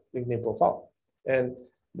LinkedIn profile. And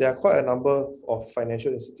there are quite a number of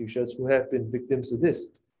financial institutions who have been victims of this.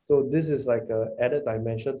 So this is like an added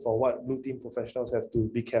dimension for what blue team professionals have to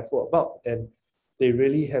be careful about. And they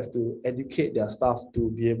really have to educate their staff to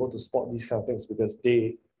be able to spot these kind of things, because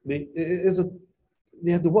they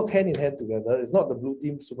have to work hand in hand together. It's not the blue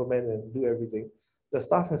team Superman and do everything. The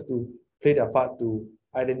staff have to play their part to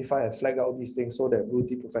identify and flag out these things so that blue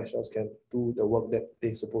team professionals can do the work that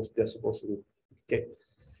they're supposed to do. Okay.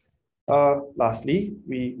 Lastly,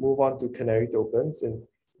 we move on to canary tokens in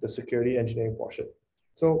the security engineering portion.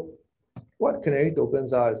 So what canary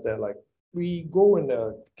tokens are is that, like, we go in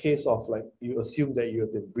the case of like you assume that you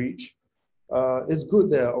have been breached. It's good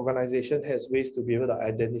that an organization has ways to be able to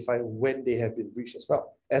identify when they have been breached as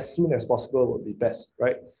well. As soon as possible would be best,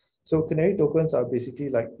 right? So canary tokens are basically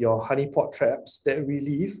like your honeypot traps that we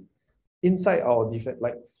leave inside our defense.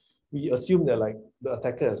 Like, we assume that like the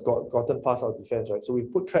attacker has gotten past our defense, right? So we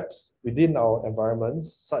put traps within our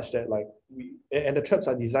environments such that like and the traps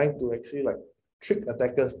are designed to actually like trick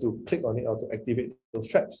attackers to click on it or to activate those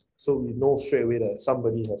traps. So we know straight away that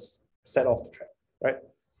somebody has set off the trap, right?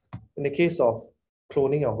 In the case of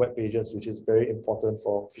cloning of web pages, which is very important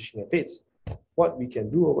for phishing campaigns, what we can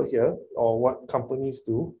do over here, or what companies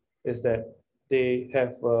do, is that they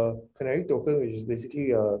have a canary token, which is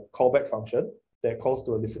basically a callback function that calls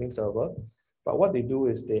to a listening server. But what they do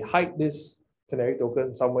is they hide this canary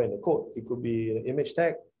token somewhere in the code. It could be an image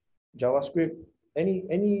tag, JavaScript,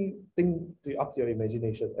 anything up to your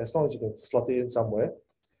imagination, as long as you can slot it in somewhere.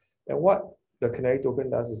 And what the canary token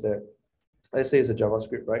does is that, let's say it's a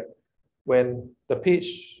JavaScript, right? When the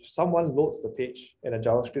page, someone loads the page and a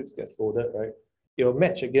JavaScript gets loaded, right? It will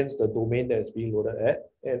match against the domain that is being loaded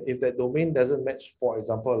at. And if that domain doesn't match, for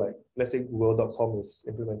example, like let's say google.com is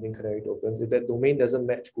implementing canary tokens, if that domain doesn't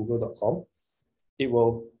match google.com, it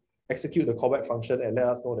will execute the callback function and let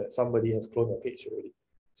us know that somebody has cloned a page already.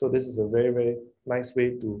 So this is a very, very nice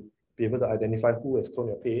way to be able to identify who has cloned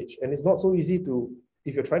your page. And it's not so easy to,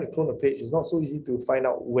 if you're trying to clone a page, it's not so easy to find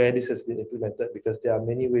out where this has been implemented, because there are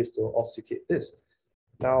many ways to obfuscate this.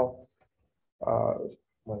 Now,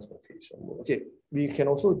 where's my page? Okay, we can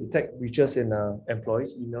also detect breaches in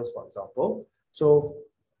employees' emails, for example. So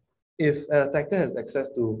if an attacker has access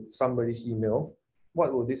to somebody's email,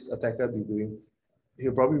 what will this attacker be doing?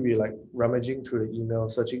 He'll probably be like rummaging through the email,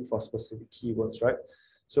 searching for specific keywords, right?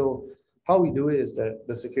 So how we do it is that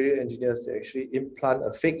the security engineers, they actually implant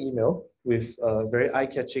a fake email with a very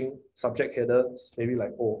eye-catching subject header, maybe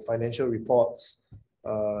like, oh, financial reports,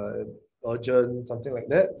 urgent, something like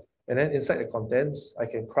that. And then inside the contents, I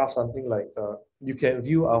can craft something like, you can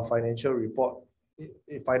view our financial report,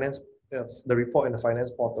 the report in the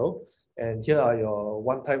finance portal, and here are your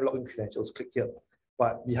one-time login credentials, click here.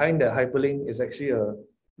 but behind that hyperlink is actually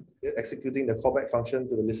executing the callback function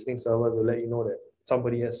to the listening server to let you know that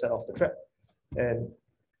somebody has set off the trap. And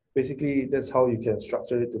basically, that's how you can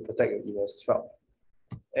structure it to protect your emails as well.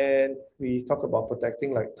 And we talk about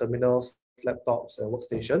protecting like terminals, laptops, and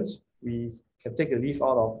workstations. We can take a leaf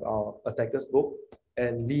out of our attacker's book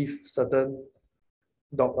and leave certain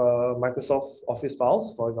Microsoft Office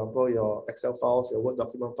files, for example, your Excel files, your Word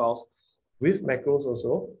document files, with macros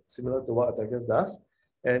also, similar to what attackers does.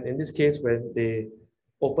 And in this case, when they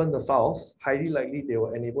open the files, highly likely they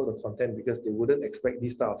will enable the content because they wouldn't expect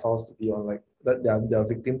these type of files to be on like their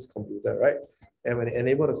victim's computer, right? And when they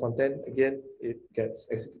enable the content, again, it gets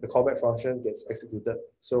the callback function gets executed.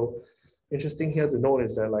 So interesting here to note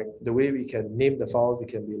is that like the way we can name the files, it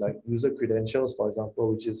can be like user credentials, for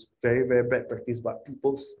example, which is very, very bad practice, but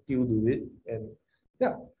people still do it. And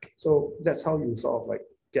yeah, so that's how you sort of like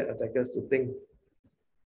get attackers to think.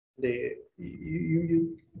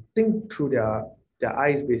 You think through their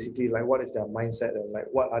eyes, basically, like what is their mindset and like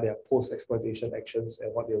what are their post-exploitation actions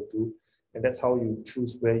and what they'll do. And that's how you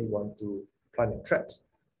choose where you want to plant your traps.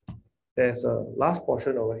 There's a last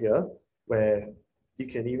portion over here where you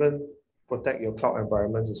can even protect your cloud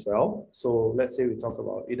environments as well. So let's say we talk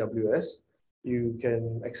about AWS. You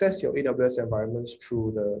can access your AWS environments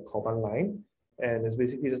through the command line. And it's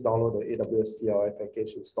basically just download the AWS CLI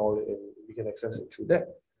package, install it, and you can access it through that.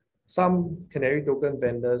 Some canary token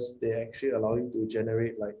vendors, they actually allow you to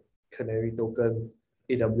generate like canary token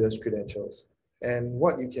AWS credentials. And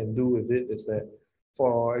what you can do with it is that,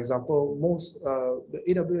 for example, the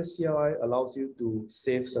AWS CLI allows you to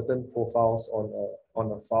save certain profiles on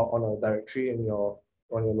a directory on your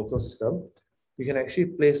local system. You can actually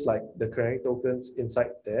place like the canary tokens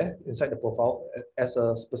inside the profile as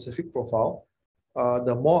a specific profile.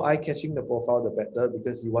 The more eye-catching the profile, the better,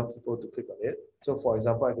 because you want people to click on it. So for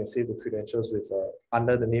example, I can save the credentials with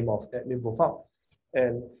under the name of admin profile.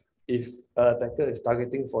 And if an attacker is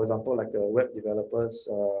targeting, for example, like a web developer's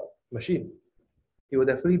machine, he will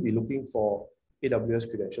definitely be looking for AWS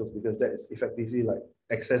credentials because that is effectively like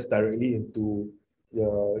access directly into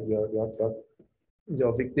your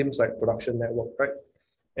victim's like production network, right?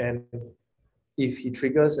 And if he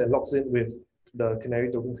triggers and logs in with the canary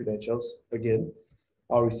token credentials, again,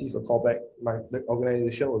 I'll receive a callback. The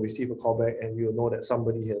organization will receive a callback, and we will know that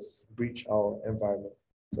somebody has breached our environment.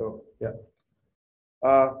 So yeah.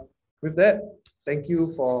 With that, thank you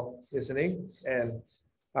for listening, and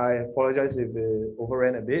I apologize if it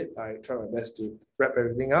overran a bit. I try my best to wrap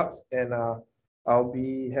everything up, and I'll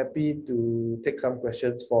be happy to take some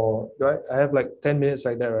questions for. I have like 10 minutes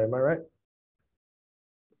like that, right? Am I right?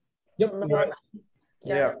 Yep, you're right.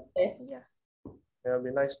 Yeah. Yeah. It'll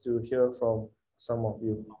be nice to hear from some of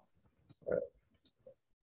you.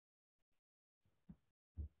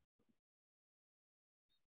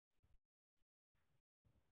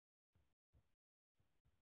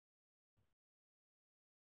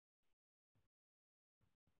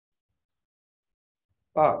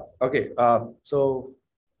 Okay. So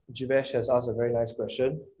Jivesh has asked a very nice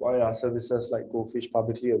question. Why are services like Goldfish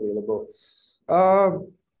publicly available?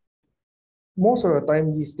 Most of the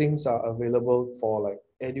time, these things are available for like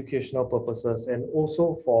educational purposes and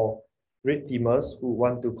also for red teamers who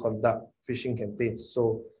want to conduct phishing campaigns.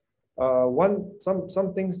 So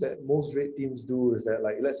some things that most red teams do is that,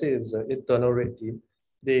 like, let's say it's an internal red team,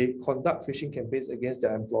 they conduct phishing campaigns against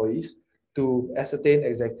their employees to ascertain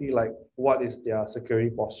exactly like what is their security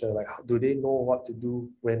posture, like do they know what to do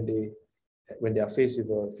when they are faced with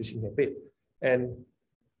a phishing campaign. And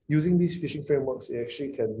using these phishing frameworks, it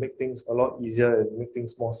actually can make things a lot easier and make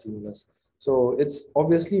things more seamless. So it's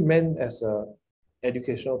obviously meant as a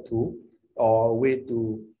educational tool or a way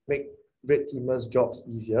to make red teamers' jobs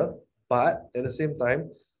easier, but at the same time,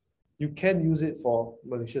 you can use it for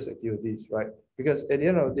malicious activities, right? Because at the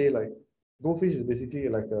end of the day, like Goldfish is basically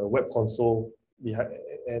like a web console behind,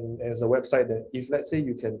 and as a website that if let's say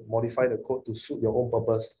you can modify the code to suit your own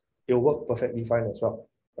purpose, it'll work perfectly fine as well,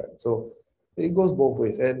 right? So it goes both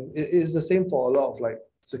ways, and it is the same for a lot of like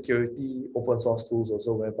security open source tools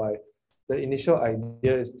also, whereby the initial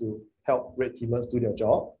idea is to help red teamers do their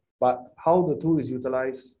job, but how the tool is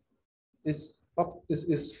utilized is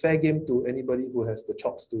fair game to anybody who has the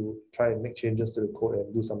chops to try and make changes to the code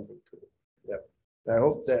and do something to it. Yeah, I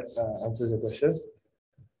hope that answers your question.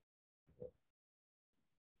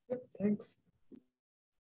 Yep, thanks.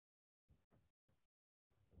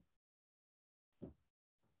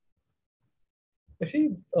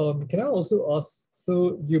 Actually, can I also ask,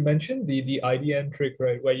 so you mentioned the IDN trick,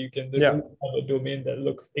 right? Where you can literally have a domain that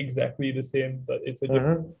looks exactly the same, but it's a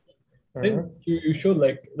different. Then you showed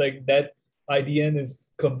like that IDN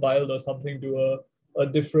is compiled or something to a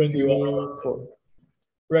different puny URL. code.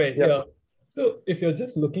 Right, Yep. yeah. So if you're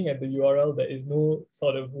just looking at the URL, there is no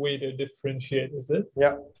sort of way to differentiate, is it?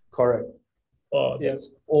 Yeah, correct. Oh,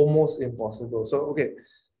 It's almost impossible. So okay,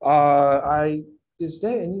 I is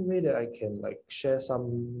there any way that I can like share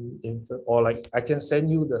some info, or like I can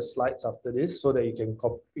send you the slides after this so that you can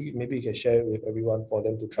copy, maybe you can share it with everyone for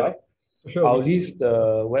them to try. sure. I'll leave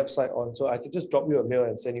the website on, so I can just drop you a mail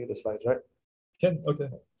and send you the slides, right? Okay.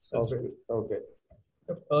 Sounds great. good. Okay.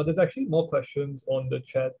 There's actually more questions on the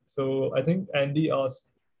chat. So I think Andy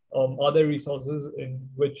asked, are there resources in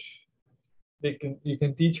which you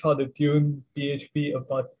can teach how to tune PHP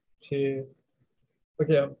Apache?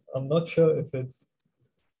 Okay, I'm not sure if it's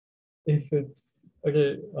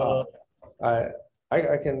okay. I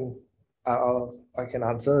I can I can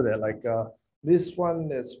answer that, like this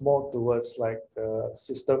one is more towards like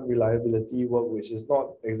system reliability work, which is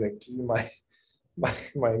not exactly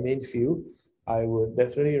my main field. I would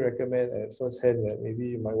definitely recommend at first hand that maybe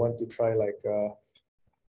you might want to try like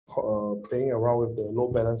playing around with the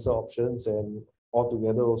load balancer options, and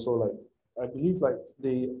altogether also like I believe like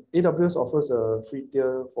the AWS offers a free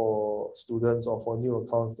tier for students or for new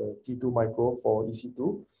accounts, the T2 Micro for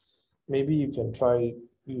EC2. Maybe you can try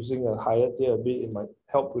using a higher tier a bit. It might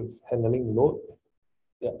help with handling load.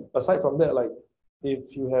 Yeah. Aside from that, like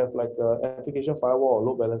if you have like a application firewall or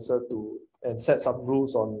load balancer to and set some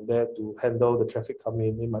rules on there to handle the traffic coming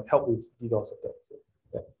in, it might help with DDoS attacks. So,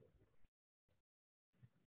 yeah.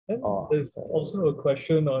 And there's also a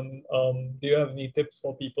question on do you have any tips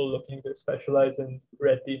for people looking to specialize in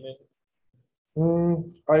red teaming?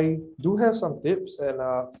 I do have some tips, and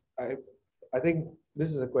I think this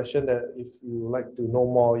is a question that if you like to know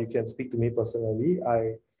more, you can speak to me personally.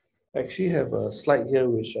 I actually have a slide here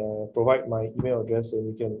which provide my email address,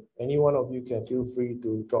 and any one of you can feel free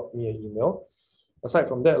to drop me an email. Aside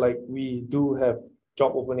from that, like we do have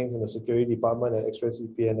job openings in the security department at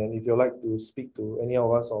ExpressVPN, and if you'd like to speak to any of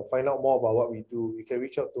us or find out more about what we do, you can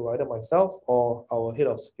reach out to either myself or our head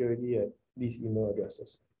of security at these email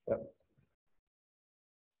addresses. Yeah.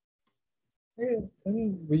 Okay.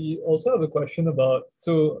 And we also have a question about,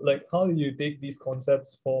 so like how do you take these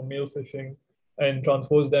concepts for mail phishing and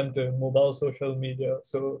transpose them to mobile social media?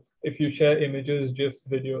 So if you share images, GIFs,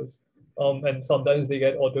 videos, and sometimes they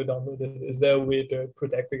get auto-downloaded, is there a way to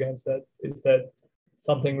protect against that? Is that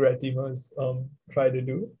something red teamers try to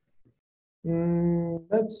do?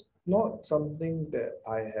 That's not something that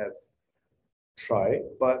I have tried,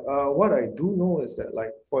 but what I do know is that,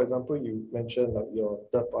 like, for example, you mentioned like your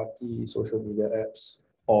third-party social media apps,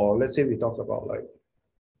 or let's say we talk about like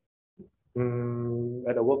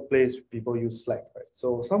at the workplace, people use Slack, right?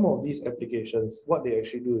 So some of these applications, what they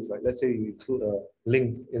actually do is like, let's say you include a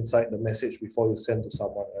link inside the message before you send to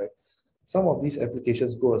someone, right? Some of these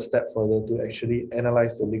applications go a step further to actually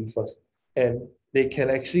analyze the link first. And they can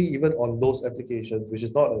actually, even on those applications, which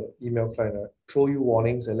is not an email client, right, throw you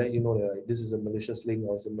warnings and let you know that like, this is a malicious link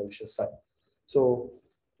or it's a malicious site. So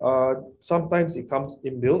sometimes it comes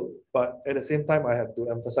inbuilt, but at the same time, I have to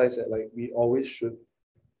emphasize that like we always should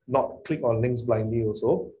not click on links blindly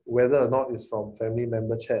also, whether or not it's from family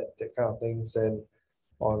member chat, that kind of things, and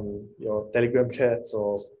on your Telegram chats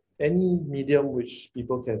or any medium which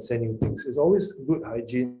people can send you things. It's always good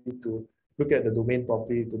hygiene to look at the domain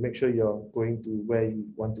properly to make sure you're going to where you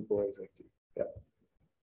want to go exactly. Yeah.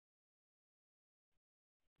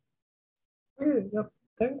 Okay, yeah,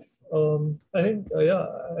 thanks. I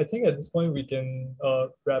think at this point we can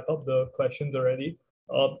wrap up the questions already.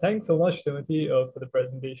 Thanks so much, Timothy, for the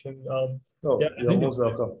presentation. You're most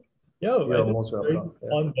welcome. You're most welcome.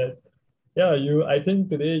 On that. I think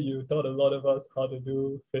today you taught a lot of us how to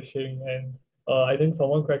do phishing, and I think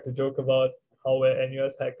someone cracked a joke about how we're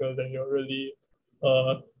NUS hackers and you're really,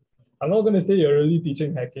 I'm not going to say you're really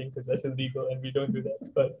teaching hacking because that's illegal and we don't do that.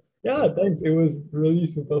 But yeah, thanks. It was really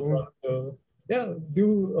super fun. So yeah,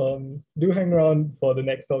 do hang around for the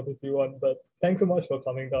next talk if you want. But thanks so much for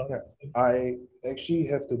coming down. Yeah, I actually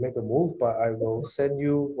have to make a move, but I will send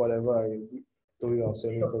you whatever I told you I'll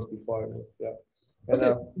send you first before I move. Yeah. And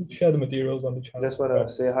okay, share the materials on the channel. Just want to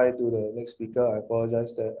say hi to the next speaker. I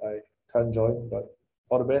apologize that I can't join, but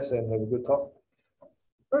all the best and have a good talk.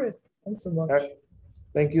 All right. Thanks so much. All right.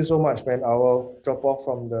 Thank you so much, man. I will drop off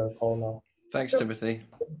from the call now. Thanks, Timothy.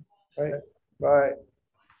 All right. Bye.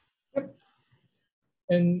 Yep.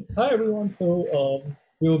 And hi, everyone. So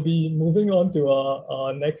we'll be moving on to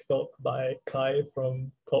our next talk by Kai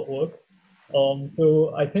from ThoughtWorks.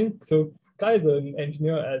 So I think, so Kai is an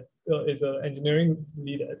engineer at, is an engineering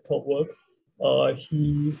lead at ThoughtWorks.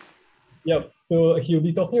 So he'll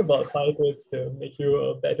be talking about 5 tips to make you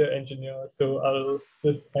a better engineer. So I'll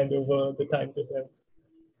just hand over the time to him.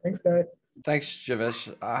 Thanks, Kai. Thanks,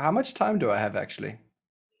 Javesh. How much time do I have actually?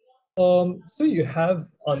 So you have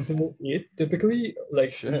until 8. Typically,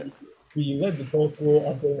 like Shit. we let the talk go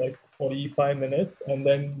until like 45 minutes, and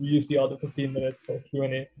then we use the other 15 minutes for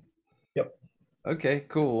Q&A. Yep. Okay,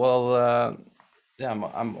 cool. Well, yeah,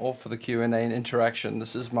 I'm all for the Q&A and interaction.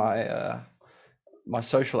 This is my my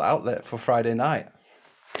social outlet for Friday night.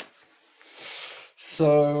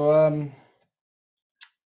 So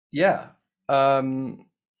yeah,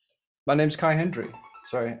 my name's Kai Hendry.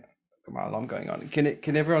 Sorry, got my alarm going on.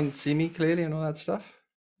 Can everyone see me clearly and all that stuff?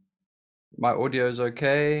 My audio is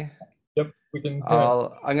okay. Yep, we can hear.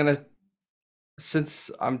 I'm gonna,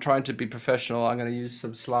 since I'm trying to be professional, I'm gonna use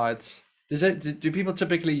some slides. Do people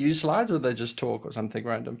typically use slides, or they just talk or something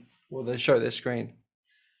random? Or they show their screen?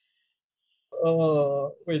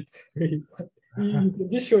 Wait. You can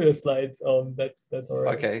just show your slides. That's all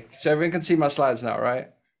right. Okay, so everyone can see my slides now, right?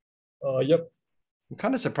 Yep. I'm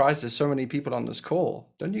kind of surprised there's so many people on this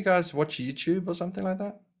call. Don't you guys watch YouTube or something like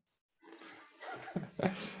that?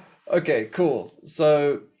 Okay, cool.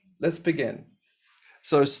 So let's begin.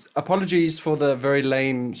 So apologies for the very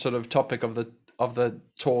lame sort of topic of the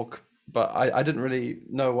talk, but I didn't really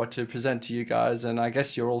know what to present to you guys, and I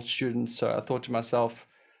guess you're all students, so I thought to myself,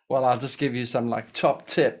 well, I'll just give you some like top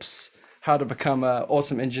tips how to become an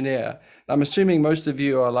awesome engineer. I'm assuming most of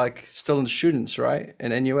you are like still students, right,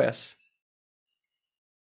 in NUS?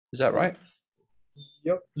 Is that right?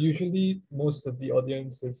 Yep. Usually, most of the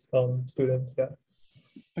audience is students. Yeah.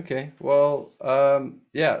 Okay. Well,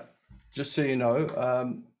 yeah. Just so you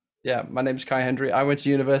know, yeah, my name's Kai Hendry. I went to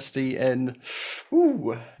university in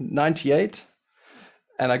 98,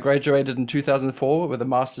 and I graduated in 2004 with a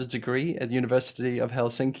master's degree at University of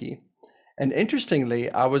Helsinki. And interestingly,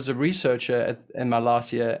 I was a researcher in my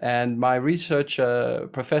last year, and my researcher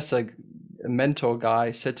professor, mentor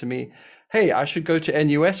guy, said to me, "Hey, I should go to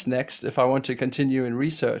NUS next if I want to continue in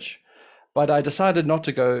research." But I decided not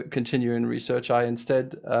to continue in research. I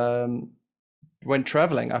instead went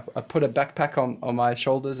traveling. I put a backpack on my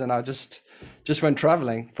shoulders, and I just went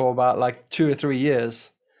traveling for about like 2 or 3 years.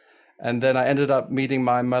 And then I ended up meeting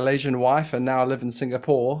my Malaysian wife, and now I live in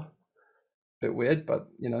Singapore. Bit weird, but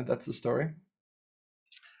you know, that's the story.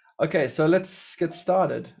 Okay, so let's get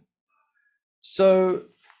started. So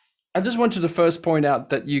I just wanted to first point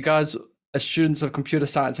out that you guys, as students of computer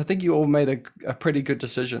science, I think you all made a pretty good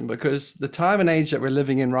decision, because the time and age that we're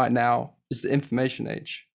living in right now is the information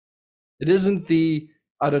age. It isn't the,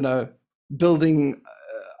 I don't know, building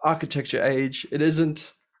architecture age. It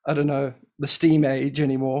isn't, I don't know, the STEAM age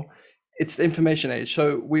anymore. It's the information age.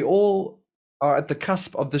 So we all are at the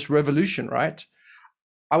cusp of this revolution, right?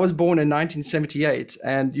 I was born in 1978,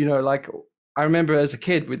 and you know, like I remember as a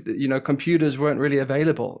kid, with you know, computers weren't really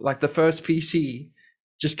available. Like the first PC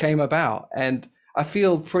just came about, and I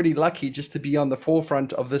feel pretty lucky just to be on the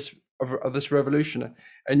forefront of this revolution.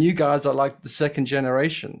 And you guys are like the second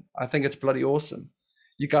generation. I think it's bloody awesome.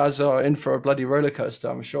 You guys are in for a bloody roller coaster,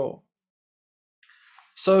 I'm sure.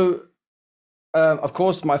 So, of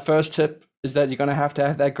course, my first tip is that you're going to have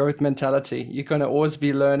that growth mentality. You're going to always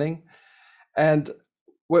be learning. And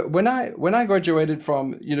when I graduated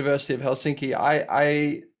from University of Helsinki,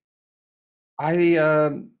 I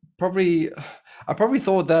probably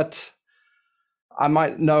thought that I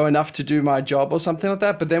might know enough to do my job or something like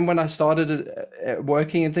that. But then when I started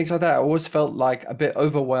working and things like that, I always felt like a bit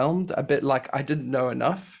overwhelmed, a bit like I didn't know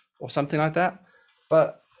enough or something like that.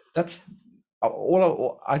 But that's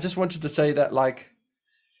all. I just wanted to say that, like,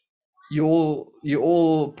 you all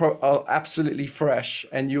are absolutely fresh,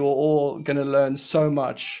 and you're all going to learn so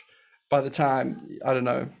much by the time, I don't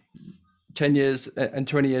know, 10 years and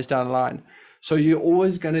 20 years down the line. So you're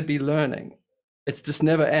always going to be learning. It just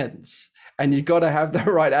never ends. And you got to have the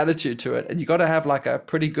right attitude to it. And you got to have like a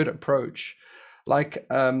pretty good approach. Like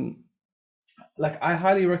I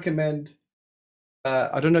highly recommend,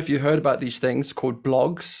 I don't know if you heard about these things called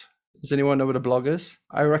blogs. Does anyone know what a blog is?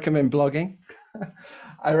 I recommend blogging.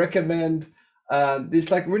 I recommend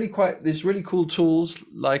these really cool tools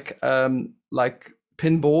like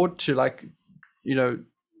Pinboard to, like, you know,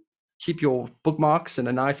 keep your bookmarks in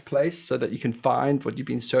a nice place so that you can find what you've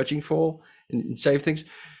been searching for and save things.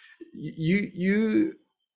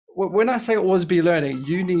 When I say always be learning,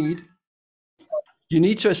 you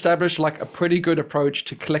need to establish like a pretty good approach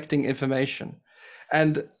to collecting information.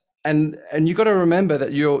 And you got to remember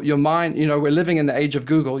that your mind, you know, we're living in the age of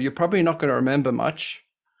Google. You're probably not going to remember much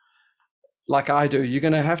like I do. You're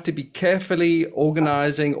going to have to be carefully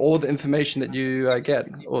organizing all the information that you get.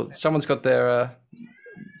 Or someone's got their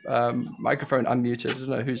microphone unmuted. I don't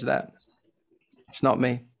know who's that. It's not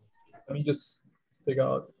me. Let me just figure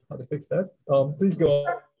out how to fix that. Please go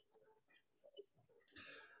on.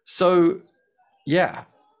 So yeah,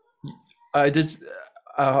 just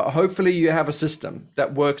hopefully you have a system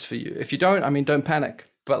that works for you. If you don't, I mean, don't panic.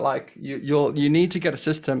 But like you need to get a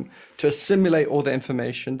system to assimilate all the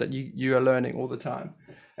information that you are learning all the time.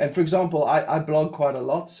 And for example, I blog quite a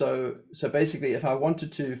lot. So basically, if I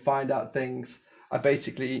wanted to find out things, I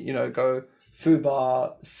basically go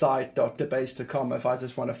foobarsite.debase.com if I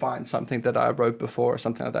just want to find something that I wrote before or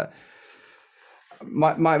something like that.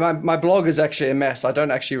 My blog is actually a mess. I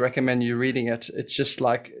don't actually recommend you reading it. It's just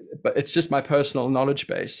my personal knowledge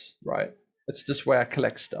base, right? It's just where I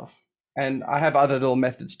collect stuff. And I have other little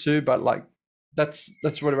methods too, but like that's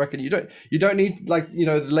what I reckon. You don't need like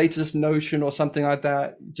the latest notion or something like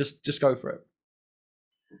that. Just go for it.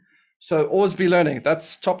 So always be learning.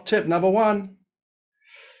 That's top tip number 1.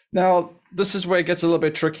 Now this is where it gets a little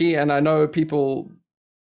bit tricky, and I know people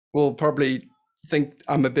will probably think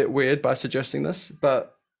I'm a bit weird by suggesting this,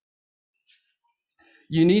 but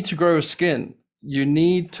you need to grow a skin. You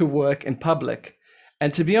need to work in public.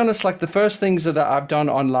 And to be honest, like the first things that I've done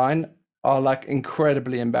online are like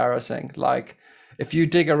incredibly embarrassing. Like if you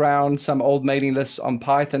dig around some old mailing lists on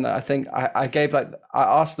Python, I think I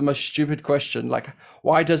asked the most stupid question, like,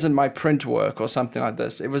 why doesn't my print work or something like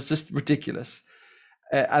this? It was just ridiculous.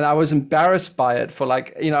 And I was embarrassed by it for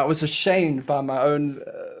like, I was ashamed by my own,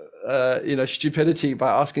 stupidity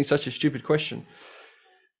by asking such a stupid question.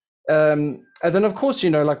 And then of course,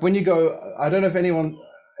 like when you go, I don't know if any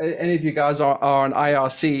of you guys are on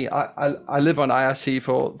IRC. I live on IRC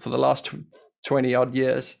for the last 20 odd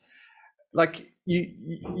years. Like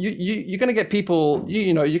you're going to get people,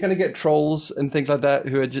 you're going to get trolls and things like that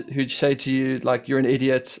who say to you like you're an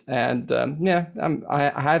idiot. And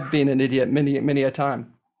I have been an idiot many a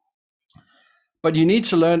time. But you need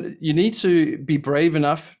to learn. You need to be brave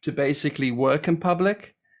enough to basically work in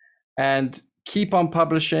public and keep on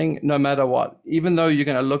publishing no matter what, even though you're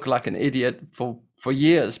going to look like an idiot for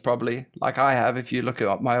years, probably like I have, if you look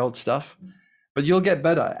at my old stuff, but you'll get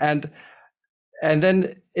better. And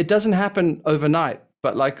then it doesn't happen overnight,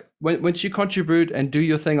 but like once you contribute and do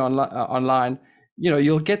your thing online,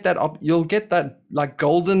 you'll get that like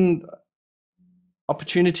golden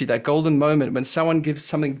opportunity, that golden moment when someone gives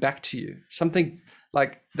something back to you, something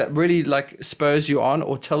like that really like spurs you on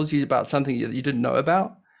or tells you about something you didn't know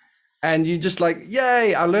about. And you just like,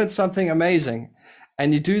 yay, I learned something amazing.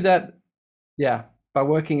 And you do that, by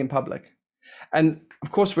working in public. And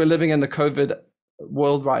of course, we're living in the COVID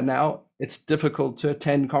world right now. It's difficult to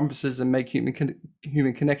attend conferences and make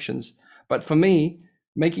human connections. But for me,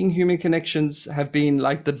 making human connections have been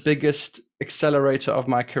like the biggest accelerator of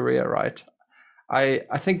my career, right? I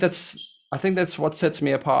think that's what sets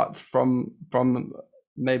me apart from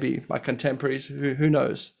maybe my contemporaries. Who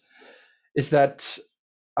knows? Is that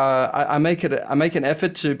I make an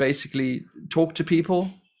effort to basically talk to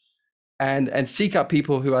people and seek out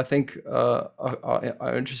people who I think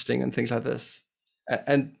are interesting and things like this,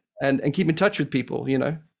 and keep in touch with people.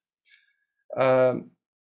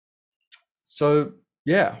 So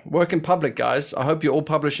yeah, work in public, guys. I hope you're all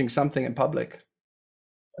publishing something in public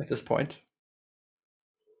at this point.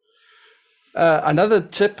 Another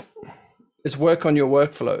tip is work on your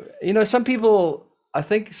workflow. I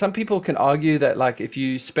think some people can argue that like if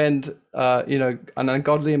you spend an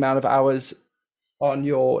ungodly amount of hours on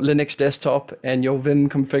your Linux desktop and your Vim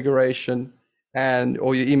configuration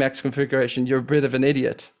or your Emacs configuration, you're a bit of an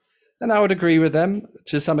idiot. And I would agree with them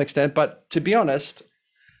to some extent. But to be honest,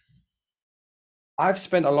 I've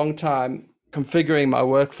spent a long time configuring my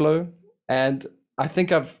workflow, and I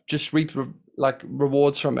think I've just reaped like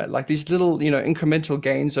rewards from it, like these little incremental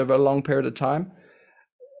gains over a long period of time.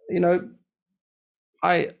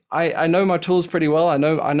 I know my tools pretty well. I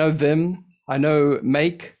know Vim, I know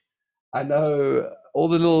Make, I know all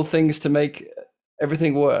the little things to make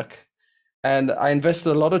everything work, and I invested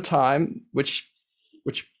a lot of time, which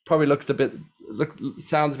probably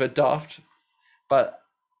sounds a bit daft, but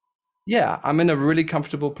yeah, I'm in a really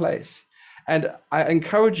comfortable place. And I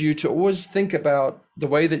encourage you to always think about the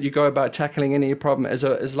way that you go about tackling any problem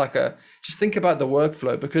just think about the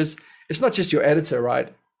workflow, because it's not just your editor,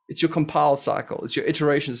 right? It's your compile cycle, it's your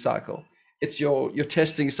iteration cycle, it's your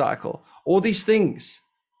testing cycle. All these things,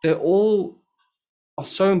 they're all are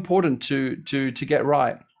so important to get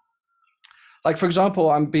right. Like for example,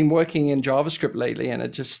 I've been working in JavaScript lately, and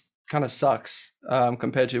it just kind of sucks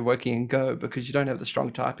compared to working in Go, because you don't have the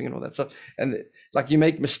strong typing and all that stuff, and like you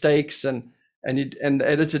make mistakes and the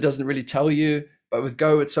editor doesn't really tell you. But with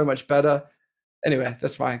Go, it's so much better. Anyway,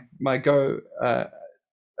 that's my Go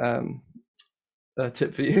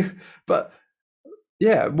tip for you. But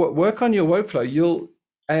yeah, work on your workflow.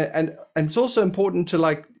 And it's also important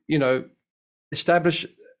to establish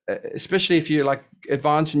especially if you're like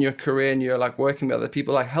advanced in your career and you're like working with other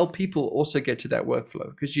people, like help people also get to that workflow,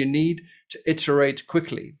 because you need to iterate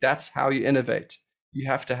quickly. That's how you innovate. You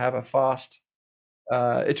have to have a fast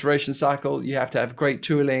iteration cycle. You have to have great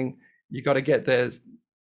tooling. You got to get there,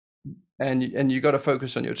 and you got to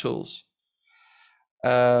focus on your tools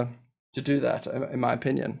to do that, in my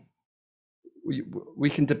opinion. We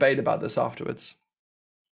can debate about this afterwards.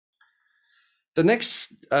 The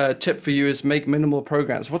next tip for you is make minimal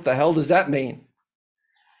programs. What the hell does that mean?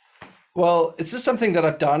 Well, it's just something that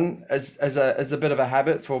I've done as a bit of a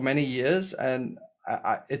habit for many years, and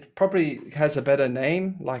it probably has a better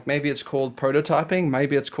name. Like maybe it's called prototyping,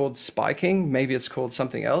 maybe it's called spiking, maybe it's called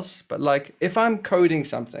something else. But like if I'm coding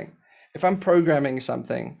something, if I'm programming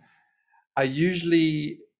something, I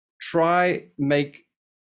usually try make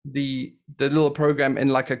the little program in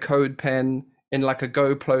like a code pen, in like a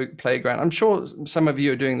Go playground. I'm sure some of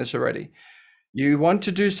you are doing this already. You want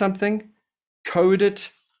to do something, code it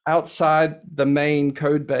outside the main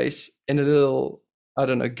code base in a little, I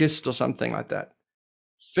don't know, gist or something like that.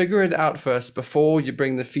 Figure it out first before you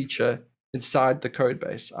bring the feature inside the code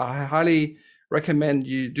base. I highly recommend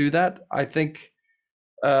you do that. I think,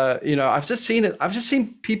 I've just seen it. I've just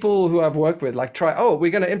seen people who I've worked with like try, oh,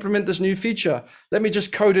 we're going to implement this new feature. Let me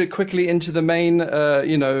just code it quickly into the main,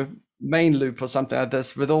 main loop or something like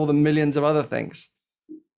this with all the millions of other things.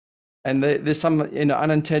 And there's some,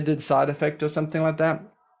 unintended side effect or something like that.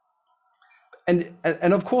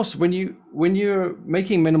 And of course, when you're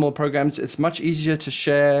making minimal programs, it's much easier to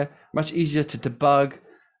share, much easier to debug,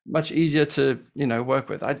 much easier to work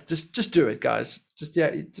with. I just do it, guys.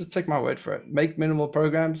 Just take my word for it. Make minimal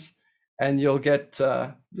programs, and you'll get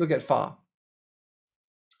far.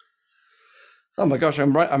 Oh my gosh,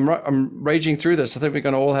 I'm raging through this. I think we're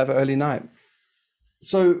going to all have an early night.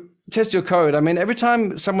 So test your code. I mean, every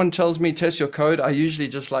time someone tells me test your code, I usually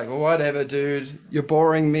just like, whatever, dude. You're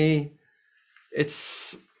boring me.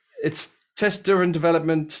 It's test-driven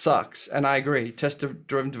development sucks, and I agree.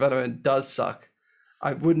 Test-driven development does suck.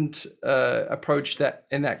 I wouldn't approach that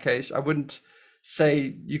in that case. I wouldn't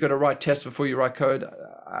say you got to write tests before you write code.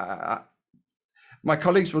 My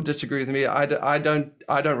colleagues will disagree with me. I don't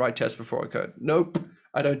write tests before I code. Nope,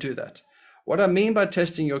 I don't do that. What I mean by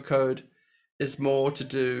testing your code is more to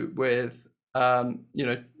do with,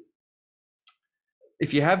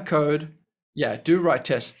 if you have code, yeah, do write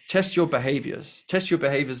tests. Test your behaviors. Test your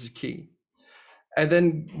behaviors is key. And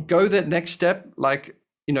then go the next step, like,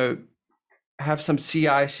 have some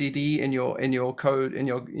CI/CD in your code,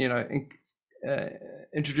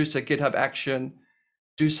 introduce a GitHub action,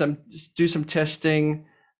 do some testing,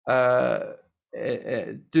 do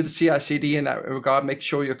the CI/CD in that regard. Make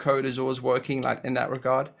sure your code is always working like in that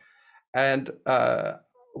regard. And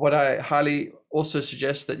what I highly also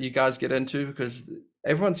suggest that you guys get into, because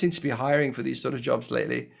everyone seems to be hiring for these sort of jobs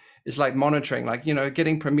lately, is like monitoring, like,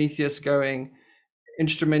 getting Prometheus going,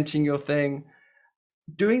 instrumenting your thing,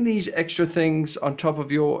 doing these extra things on top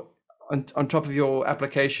of your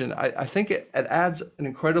application. I think it adds an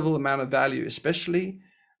incredible amount of value, especially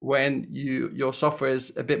when your software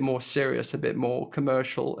is a bit more serious, a bit more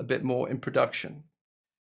commercial, a bit more in production.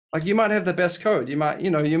 Like you might have the best code. You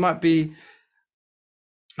might be,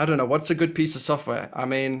 I don't know, what's a good piece of software? I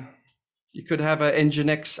mean, you could have a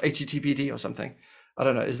Nginx HTTPD or something. I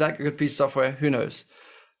don't know. Is that a good piece of software? Who knows?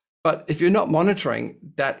 But if you're not monitoring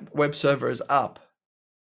that web server is up,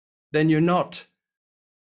 then you're not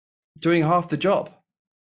doing half the job.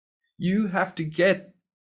 You have to get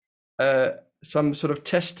some sort of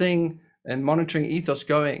testing and monitoring ethos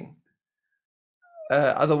going.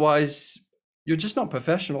 Otherwise, you're just not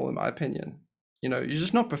professional, in my opinion. You're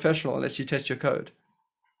just not professional unless you test your code.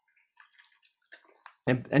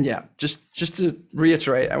 And yeah, just to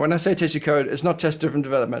reiterate, and when I say test your code, it's not test-driven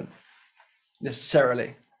development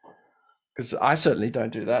necessarily, because I certainly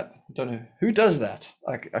don't do that. I don't know who does that.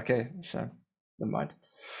 Like, okay, so never mind.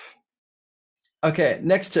 Okay,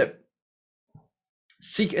 next tip: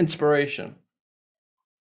 seek inspiration.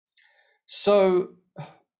 So,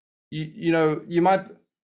 you might,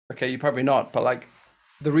 okay, you probably not, but like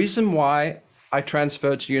the reason why I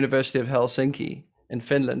transferred to University of Helsinki in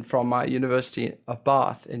Finland from my University of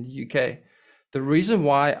Bath in the UK, the reason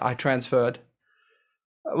why I transferred,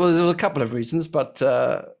 well, there was a couple of reasons, but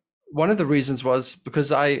one of the reasons was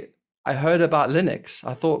because I heard about Linux.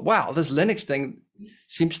 I thought, wow, this Linux thing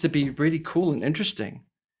seems to be really cool and interesting.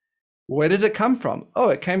 Where did it come from? Oh,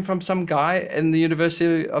 it came from some guy in the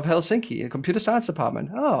University of Helsinki, a computer science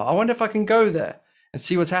department. Oh, I wonder if I can go there and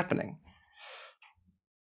see what's happening.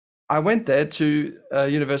 I went there to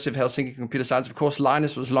University of Helsinki Computer Science. Of course,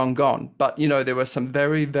 Linus was long gone, but there were some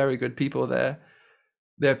very, very good people there.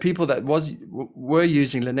 there are people that were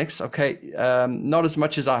using Linux. Okay, not as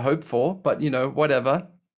much as I hoped for, but whatever.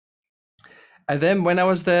 And then when I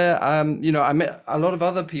was there, I met a lot of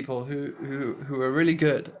other people who were really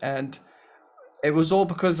good, and it was all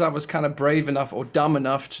because I was kind of brave enough or dumb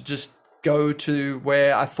enough to just go to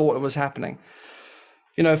where I thought it was happening.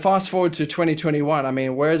 Fast forward to 2021. I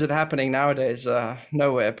mean, where is it happening nowadays?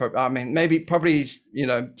 Nowhere. I mean, probably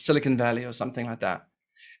Silicon Valley or something like that.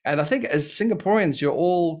 And I think as Singaporeans, you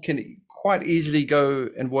all can quite easily go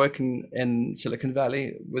and work in Silicon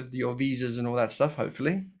Valley with your visas and all that stuff,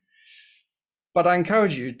 hopefully. But I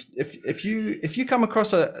encourage you, if you come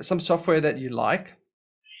across some software that you like,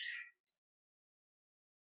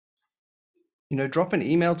 drop an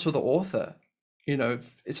email to the author.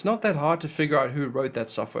 It's not that hard to figure out who wrote that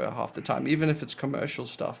software half the time, even if it's commercial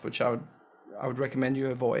stuff, which I would recommend you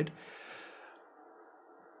avoid.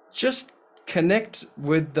 Just connect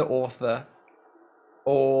with the author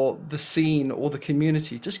or the scene or the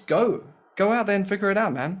community. Just go out there and figure it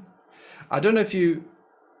out, man. I don't know if you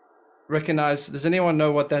recognize, does anyone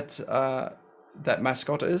know what that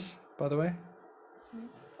mascot is, by the way?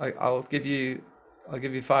 I'll give you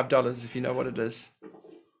 $5 if you know what it is.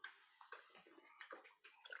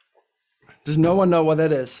 Does no one know what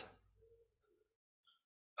that is?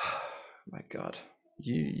 My God,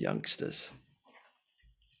 you youngsters.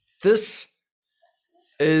 This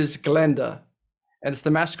is Glenda, and it's the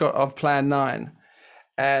mascot of Plan 9.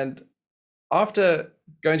 And after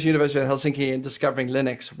going to University of Helsinki and discovering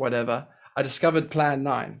Linux, whatever, I discovered Plan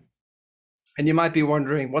 9. And you might be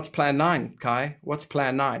wondering, what's Plan 9, Kai? What's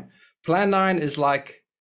Plan 9? Plan 9 is like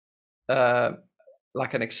an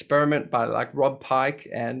experiment by like Rob Pike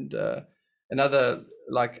and other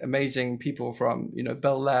like amazing people from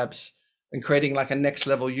Bell Labs, and creating like a next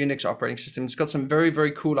level Unix operating system. It's got some very,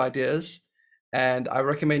 very cool ideas, and I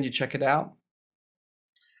recommend you check it out.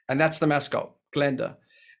 And that's the mascot, Glenda.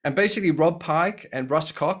 And basically Rob Pike and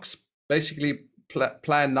Russ Cox, basically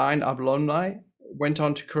Plan 9 alumni, went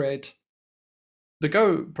on to create the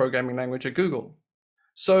Go programming language at Google.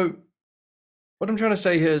 So what I'm trying to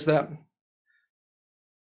say here is that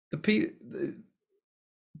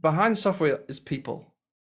behind software is people.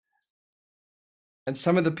 And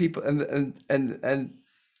some of the people, and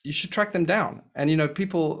you should track them down. And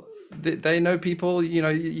people, they know people.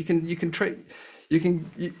 You can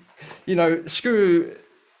screw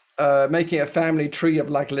making a family tree of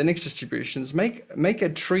like Linux distributions. Make a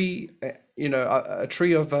tree, a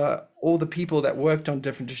tree of all the people that worked on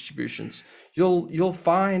different distributions. You'll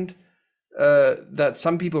find that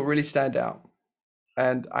some people really stand out,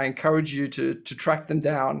 and I encourage you to track them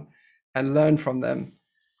down and learn from them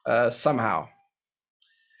somehow.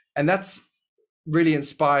 And that's really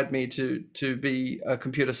inspired me to be a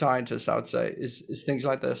computer scientist, I would say, is things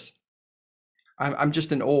like this. I'm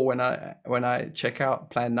just in awe when I check out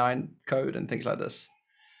Plan 9 code and things like this.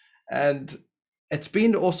 And it's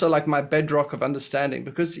been also like my bedrock of understanding,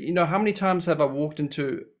 because how many times have I walked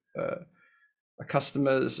into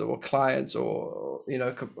customers or clients or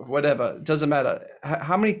whatever, it doesn't matter.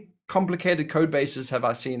 How many complicated code bases have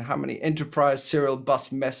I seen? How many enterprise serial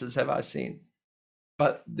bus messes have I seen?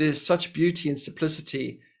 But there's such beauty and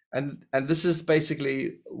simplicity, and this is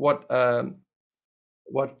basically what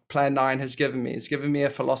Plan 9 has given me. It's given me a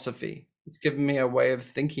philosophy. It's given me a way of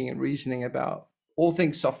thinking and reasoning about all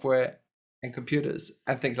things software and computers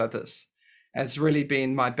and things like this. And it's really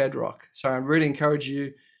been my bedrock. So I really encourage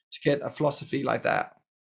you to get a philosophy like that,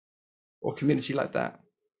 or community like that.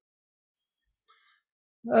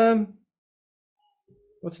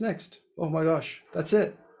 What's next? Oh my gosh, that's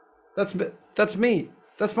it. That's me.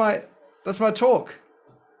 That's my talk.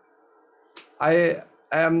 I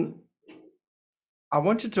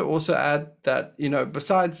wanted to also add that,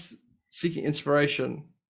 besides seeking inspiration,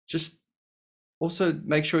 just also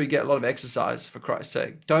make sure you get a lot of exercise, for Christ's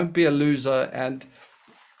sake. Don't be a loser and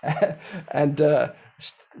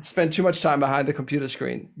spend too much time behind the computer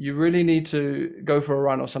screen. You really need to go for a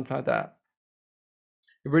run or something like that.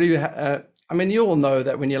 You really, you all know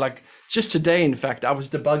that when you're like, just today, in fact, I was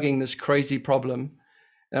debugging this crazy problem,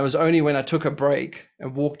 and it was only when I took a break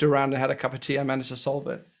and walked around and had a cup of tea, I managed to solve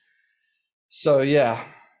it. So yeah,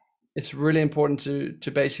 it's really important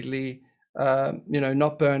to basically,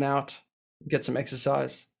 not burn out, get some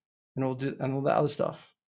exercise, and all that other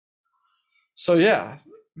stuff. So yeah,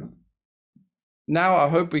 now I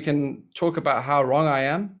hope we can talk about how wrong I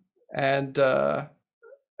am, and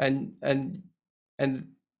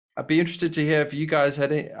I'd be interested to hear if you guys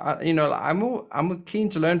had any, I'm keen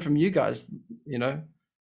to learn from you guys.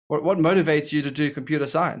 What motivates you to do computer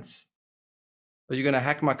science? Are you going to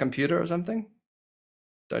hack my computer or something?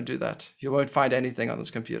 Don't do that. You won't find anything on this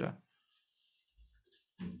computer.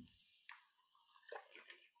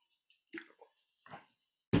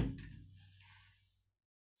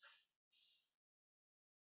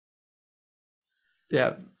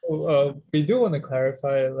 Yeah. We do want to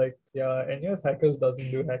clarify, like, yeah, NUS Hackers doesn't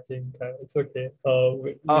do hacking. It's okay. Oh,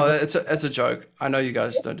 it's a joke. I know you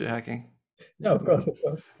guys don't do hacking. Yeah, of course, of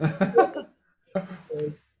course.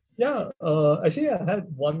 Yeah, actually, I had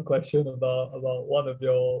one question about one of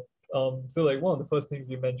your so like one of the first things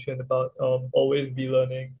you mentioned about always be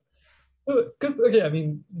learning. Because okay, I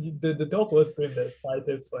mean the talk was framed as 5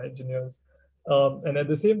 tips for engineers, and at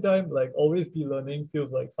the same time, like always be learning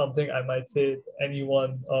feels like something I might say to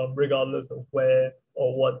anyone, regardless of where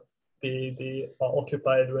or what they are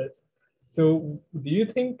occupied with. So, do you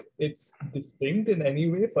think it's distinct in any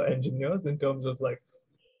way for engineers in terms of like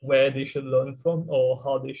where they should learn from or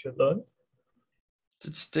how they should learn? It's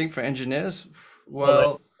distinct for engineers. Or like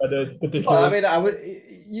Well, whether it's I particular. mean, I would.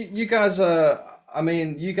 You guys are. I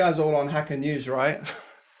mean, you guys are all on Hacker News, right?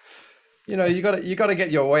 You know, you got to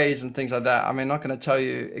get your ways and things like that. I mean, I'm not going to tell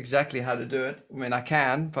you exactly how to do it. I mean, I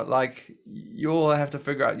can, but like you all have to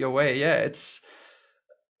figure out your way. Yeah,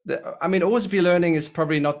 I mean, always be learning is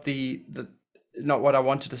probably not not what I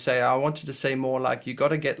wanted to say. I wanted to say more like you got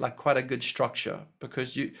to get like quite a good structure,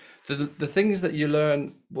 because the things that you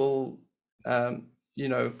learn will you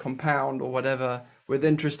know, compound or whatever with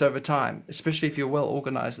interest over time, especially if you're well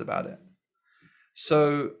organized about it.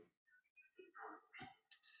 So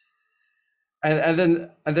and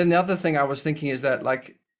then the other thing I was thinking is that,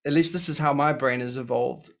 like, at least this is how my brain has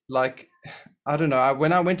evolved. Like, I don't know,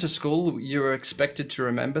 when I went to school, you were expected to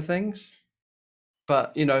remember things,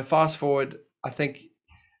 but you know, fast forward, I think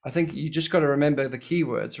you just got to remember the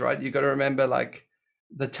keywords, right? You got to remember like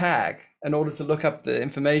the tag in order to look up the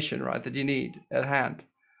information, right, that you need at hand.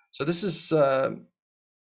 So this is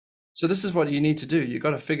what you need to do. You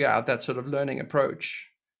got to figure out that sort of learning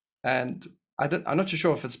approach, and I'm not too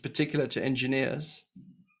sure if it's particular to engineers,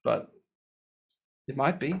 but it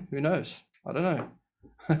might be. Who knows? I don't know.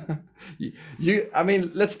 I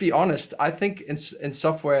mean, let's be honest. I think in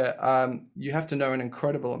software, you have to know an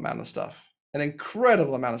incredible amount of stuff. And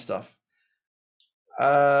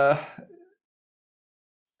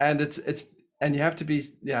and you have to be,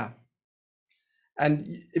 yeah.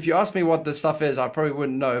 And if you ask me what the stuff is, I probably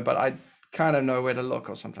wouldn't know, but I kind of know where to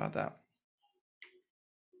look or something like that.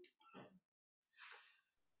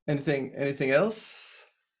 Anything else?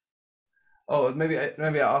 Oh, maybe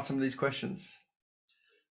I'll ask some of these questions.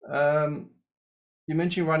 You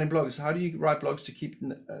mentioned writing blogs. How do you write blogs to keep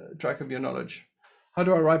track of your knowledge? How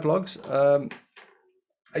do I write blogs?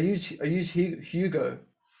 I use Hugo,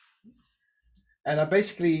 and I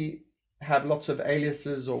basically have lots of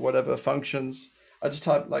aliases or whatever functions. I just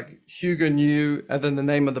type like Hugo new and then the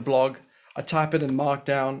name of the blog. I type it in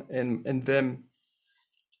Markdown in Vim.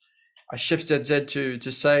 I shift ZZ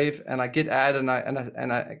to save, and I git add, and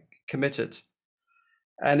I commit it.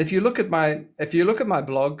 And if you look at my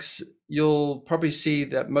blogs, you'll probably see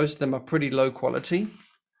that most of them are pretty low quality,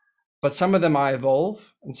 but some of them I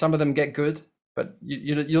evolve and some of them get good, but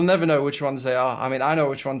you'll never know which ones they are. I mean, I know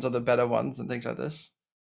which ones are the better ones and things like this.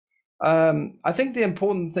 I think the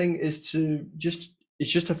important thing is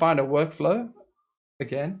just to find a workflow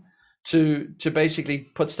again to basically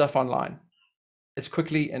put stuff online as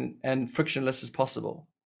quickly and frictionless as possible.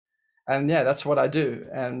 And yeah, that's what I do.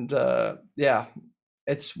 And yeah,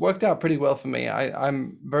 it's worked out pretty well for me.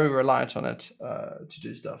 I'm very reliant on it to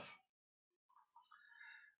do stuff.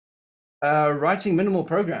 Writing minimal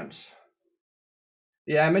programs.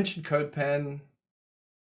 Yeah, I mentioned CodePen.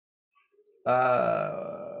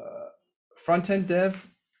 Front-end dev.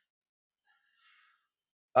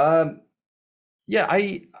 Yeah,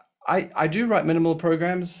 I do write minimal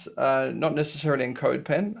programs, not necessarily in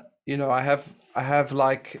CodePen. You know, I have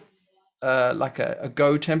like a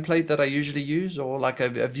Go template that I usually use, or like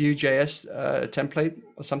a Vue.js template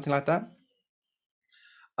or something like that.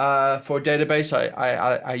 For database,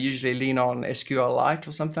 I usually lean on SQLite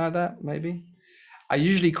or something like that, maybe. I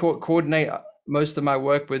usually coordinate most of my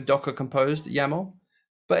work with Docker Composed YAML.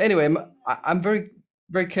 But anyway, I'm very,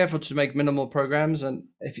 very careful to make minimal programs. And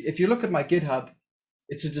if you look at my GitHub,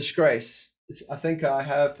 it's a disgrace. I think I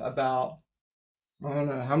have about, I don't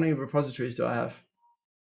know, how many repositories do I have?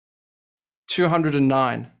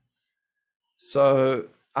 209. So,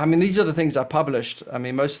 I mean, these are the things I published. I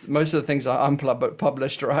mean, most of the things are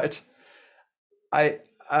unpublished, right? I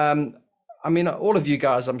mean, all of you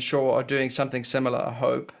guys, I'm sure, are doing something similar, I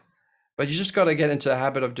hope. But you just got to get into the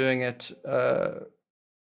habit of doing it,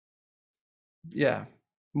 yeah,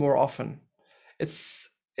 more often. It's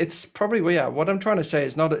it's probably, well, yeah, what I'm trying to say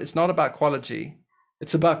is it's not about quality,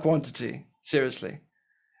 it's about quantity, seriously.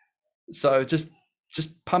 So just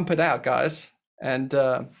pump it out, guys, and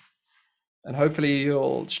hopefully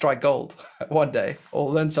you'll strike gold one day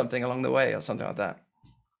or learn something along the way or something like that.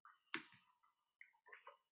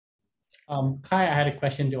 Kai, I had a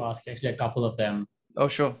question to ask, actually a couple of them. Oh,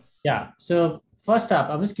 sure. Yeah. So first up,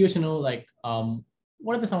 I'm just curious to know, like,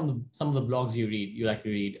 what are some of the blogs you like to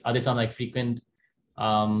read? Are there some like frequent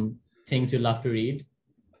things you love to read?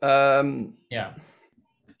 Yeah.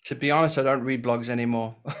 To be honest, I don't read blogs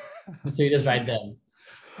anymore. So you just write them.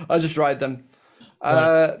 I just write them.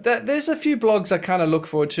 Right. There's a few blogs I kind of look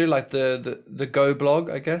forward to, like the Go blog,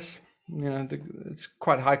 I guess. You know, it's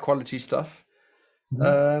quite high quality stuff.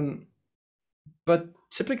 Mhm. But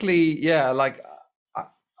typically, yeah, like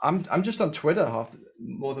I'm just on Twitter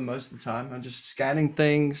more than most of the time. I'm just scanning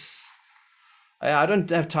things. I don't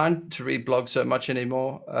have time to read blogs so much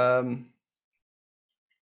anymore.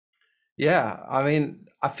 Yeah, I mean,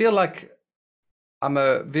 I feel like I'm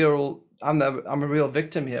a real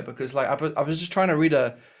victim here, because like I was just trying to read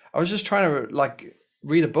a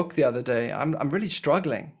book the other day. I'm really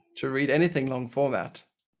struggling to read anything long format.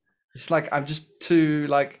 It's like I'm just too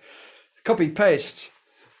like copy paste,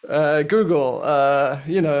 Google,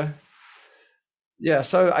 you know. Yeah,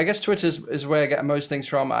 so I guess Twitter is where I get most things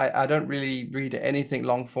from. I don't really read anything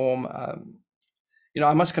long form. You know,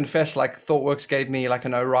 I must confess, like ThoughtWorks gave me like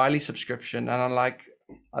an O'Reilly subscription, and I'm like,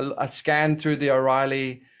 I scanned through the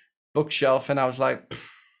O'Reilly bookshelf, and I was like,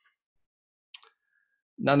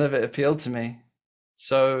 none of it appealed to me.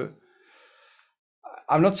 So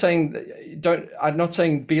I'm not saying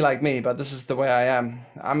be like me, but this is the way I am.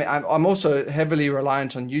 I mean, I'm also heavily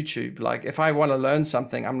reliant on YouTube. Like if I want to learn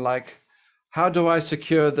something, I'm like, how do I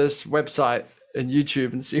secure this website in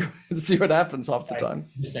YouTube and see what happens half the time?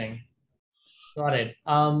 Interesting. Got it.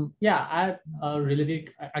 Yeah,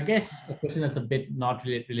 I guess a question that's a bit not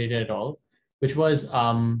related at all, which was,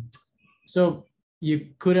 so you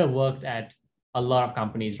could have worked at a lot of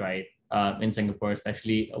companies, right? In Singapore,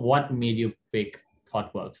 especially. What made you pick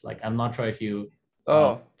ThoughtWorks? Like, I'm not sure if you Oh,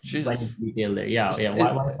 went Jesus. into detail there. Yeah, yeah.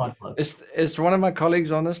 Why ThoughtWorks? Is one of my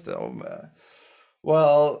colleagues on this?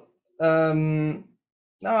 Well, no,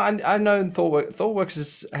 I've known ThoughtWorks.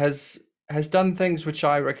 ThoughtWorks has done things which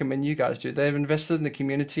I recommend you guys do. They've invested in the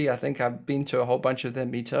community. I think I've been to a whole bunch of their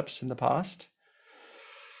meetups in the past,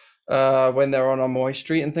 when they're on Amoy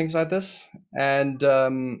Street and things like this. And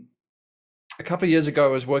a couple of years ago,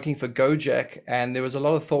 I was working for Gojek, and there was a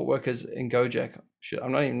lot of thought workers in Gojek.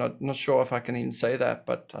 I'm not sure if I can even say that,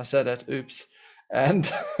 but I said it. Oops.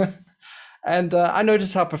 And and I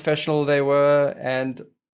noticed how professional they were. And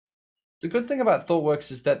the good thing about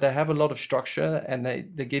ThoughtWorks is that they have a lot of structure, and they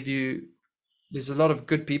give you. There's a lot of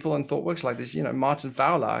good people in ThoughtWorks, like this. You know, Martin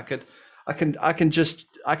Fowler. I can just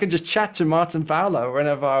chat to Martin Fowler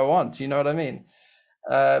whenever I want. You know what I mean?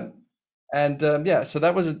 Yeah, so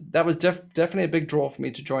that was definitely a big draw for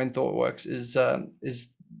me to join ThoughtWorks. Is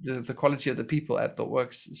the quality of the people at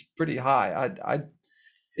ThoughtWorks is pretty high.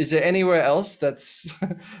 Is there anywhere else that's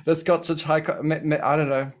got such high? I don't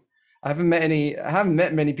know. I haven't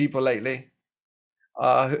met many people lately.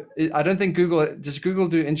 I don't think does Google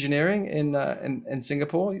do engineering in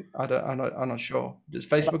Singapore? I'm not sure. Does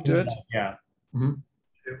Facebook do it? Yeah. Mm-hmm.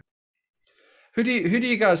 Who do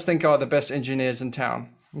you guys think are the best engineers in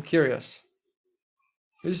town? I'm curious.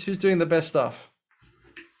 Who's doing the best stuff?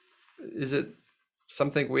 Is it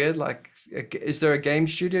something weird? Like, is there a game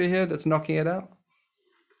studio here that's knocking it out?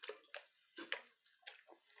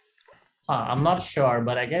 I'm not sure,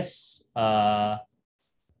 but I guess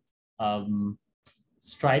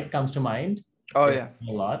Stripe comes to mind. Oh yeah,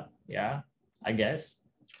 a lot. Yeah, I guess.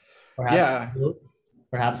 Perhaps yeah. Facebook.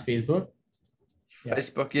 Perhaps Facebook. Yeah.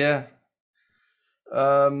 Facebook, yeah.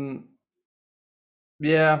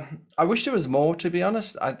 Yeah, I wish there was more, to be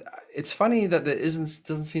honest. It's funny that there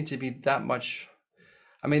doesn't seem to be that much.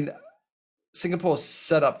 I mean, Singapore's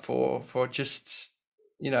set up for just,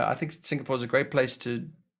 you know, I think Singapore's a great place to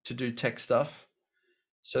do tech stuff.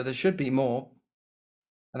 So there should be more.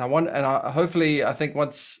 And hopefully, I think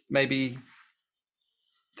once maybe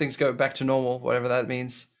things go back to normal, whatever that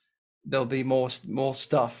means, there'll be more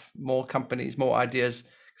stuff, more companies, more ideas.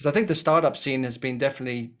 Because I think the startup scene has been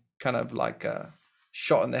definitely kind of like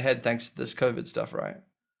shot in the head thanks to this COVID stuff, right?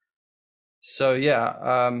 So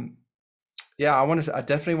yeah, yeah, I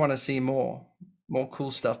definitely want to see more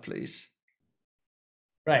cool stuff, please.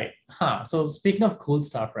 Right. So speaking of cool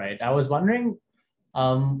stuff, right? I was wondering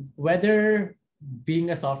whether being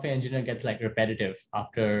a software engineer gets like repetitive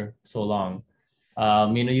after so long.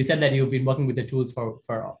 You know, you said that you've been working with the tools for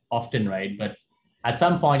often, right? But at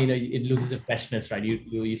some point, it loses the freshness, right?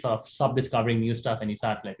 You sort of stop discovering new stuff and you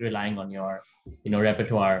start like relying on your,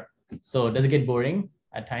 repertoire. So does it get boring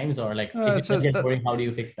at times, or like if it does get boring, how do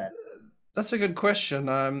you fix that? That's a good question.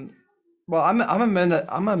 Well, I'm a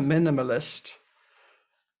minimalist,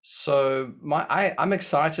 so I'm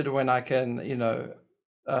excited when I can,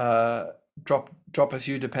 drop a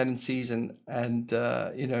few dependencies and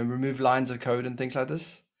remove lines of code and things like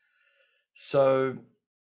this. So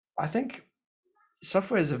I think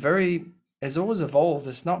software has always evolved.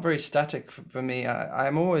 It's not very static for me.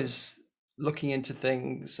 I'm always looking into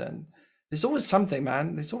things, and there's always something,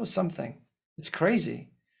 man. There's always something. It's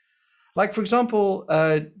crazy. Like, for example,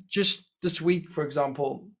 just this week, for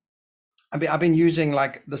example, I've been using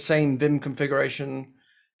like the same Vim configuration,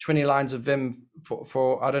 20 lines of Vim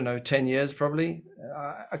for I don't know, 10 years probably.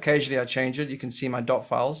 Occasionally I change it. You can see my dot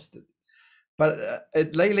files. But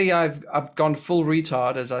lately I've gone full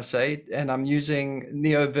retard, as I say, and I'm using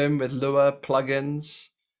NeoVim with Lua plugins.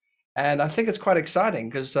 And I think it's quite exciting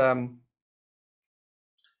because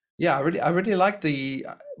yeah, I really like the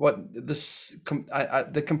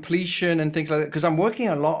completion and things like that, because I'm working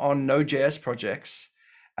a lot on Node.js projects,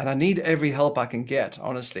 and I need every help I can get.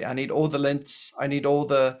 Honestly, I need all the lints. I need all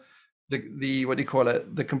the what do you call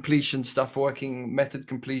it? The completion stuff working, method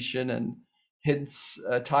completion and hints,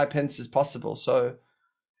 type hints as possible. So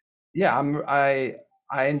yeah, I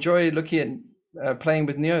enjoy looking at playing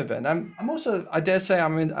with NeoVim. I'm also, I dare say,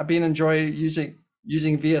 I've been enjoying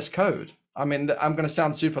using VS Code. I mean, I'm going to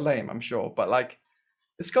sound super lame, I'm sure, but like,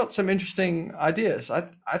 it's got some interesting ideas.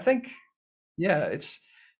 I think, yeah,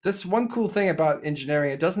 that's one cool thing about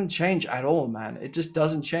engineering. It doesn't change at all, man. It just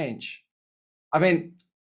doesn't change. I mean,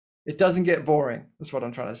 it doesn't get boring. That's what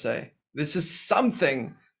I'm trying to say. This is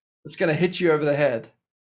something that's going to hit you over the head,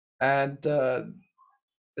 and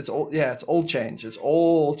it's all change. It's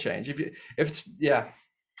all change. If it's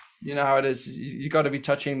you know how it is. You got to be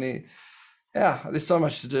touching there's so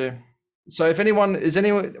much to do. So if anyone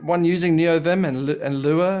using NeoVim and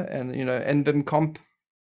Lua and NVim comp,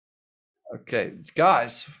 okay,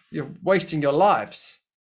 guys, you're wasting your lives.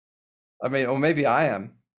 I mean, or maybe I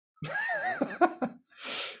am.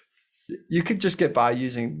 You could just get by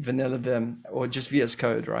using vanilla Vim or just VS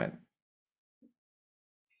Code, right?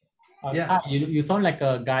 Yeah. You sound like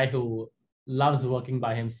a guy who loves working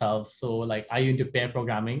by himself. So like, are you into pair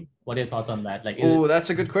programming? What are your thoughts on that? Like, oh, that's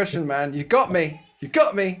a good question, man. You got me.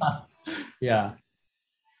 Yeah.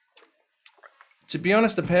 To be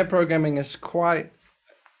honest, the pair programming is quite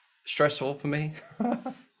stressful for me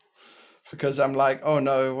because I'm like, oh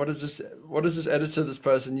no, what is this editor this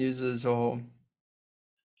person uses, or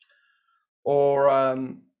I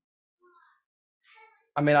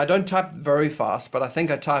mean, I don't type very fast, but I think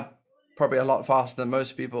I type probably a lot faster than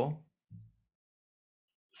most people.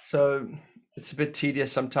 So it's a bit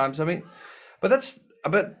tedious sometimes. I mean, but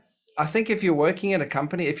I think if you're working in a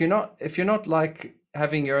company, if you're not like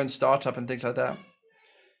having your own startup and things like that,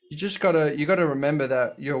 you gotta remember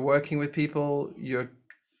that you're working with people.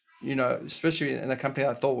 Especially in a company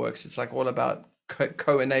like ThoughtWorks, it's like all about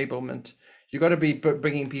co-enablement. You got to be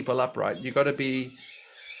bringing people up, right? You got to be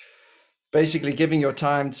basically giving your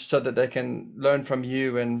time so that they can learn from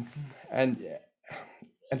you and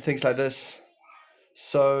things like this.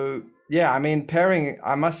 So yeah, I mean, pairing,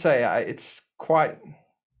 I must say, it's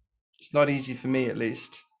not easy for me, at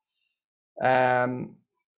least. There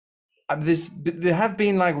have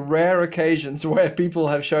been like rare occasions where people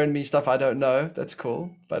have shown me stuff I don't know. That's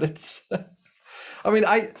cool, but it's I mean,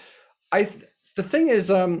 the thing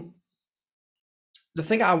is, the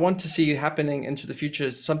thing I want to see happening into the future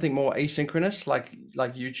is something more asynchronous, like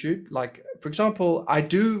YouTube. Like, for example, I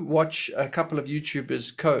do watch a couple of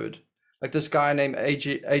YouTubers code, like this guy named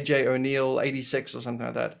AJ O'Neill 86 or something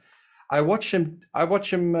like that. I watch him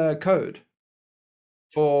code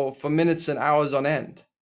for minutes and hours on end.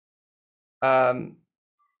 And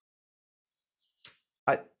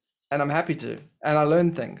I'm happy to, and I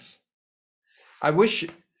learn things. I wish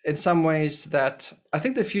in some ways that I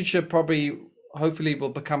think the future hopefully will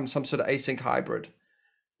become some sort of async hybrid.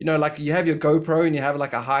 Like you have your GoPro and you have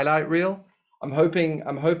like a highlight reel. I'm hoping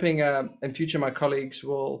in future my colleagues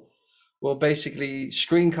will basically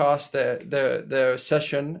screencast their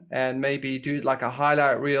session and maybe do like a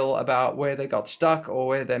highlight reel about where they got stuck or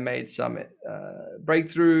where they made some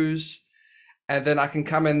breakthroughs. And then I can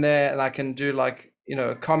come in there and I can do like,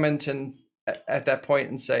 a comment and at that point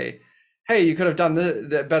and say, hey, you could have done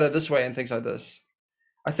better this way and things like this.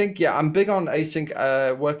 I think, I'm big on async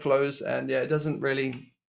workflows, and it doesn't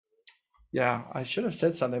really, I should have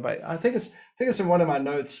said something, but I think it's in one of my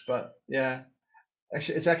notes, but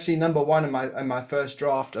actually it's actually number one in my first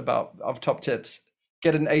draft of top tips.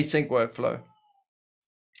 get an async workflow.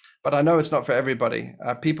 But I know it's not for everybody.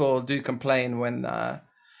 People do complain when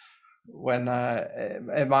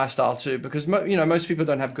in my style too, because most people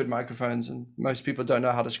don't have good microphones and most people don't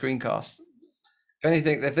know how to screencast. If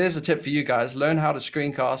anything, if there's a tip for you guys, learn how to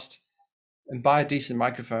screencast and buy a decent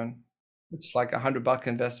microphone. It's like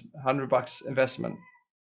 $100 investment.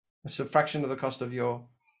 It's a fraction of the cost of your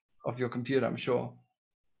computer, I'm sure.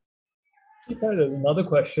 There's another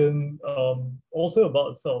question, also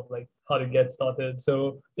about sort of like how to get started.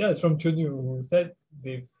 So yeah, it's from Chunyu, who said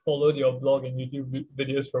they followed your blog and YouTube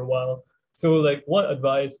videos for a while. So like, what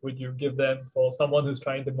advice would you give them for someone who's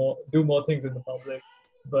trying to do more things in the public,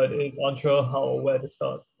 but is unsure how or where to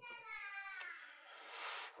start?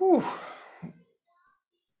 Whew.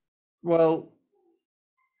 Well,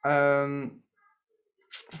 I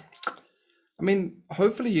mean,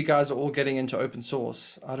 hopefully you guys are all getting into open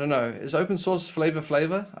source. I don't know. Is open source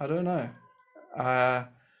flavor? I don't know.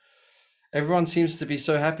 Everyone seems to be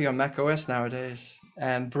so happy on macOS nowadays.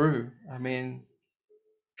 And Brew, I mean,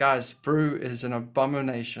 guys, Brew is an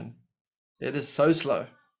abomination. It is so slow.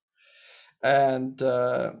 And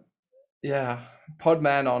yeah,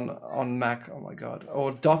 Podman on Mac, oh my God.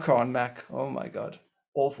 Or Docker on Mac, oh my God.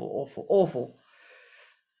 Awful.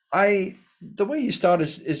 The way you start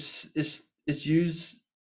is use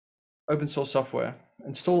open source software,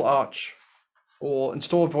 install Arch or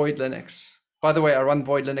install Void Linux. By the way, I run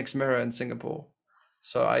Void Linux Mirror in Singapore.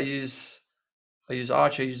 So I use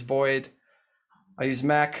Arch, I use Void, I use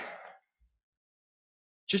Mac.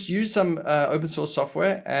 Just use some open source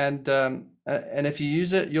software, and if you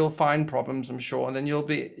use it, you'll find problems, I'm sure, and then you'll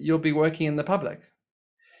be working in the public.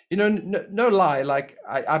 No lie, like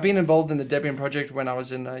I've been involved in the Debian project when I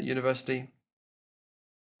was in university.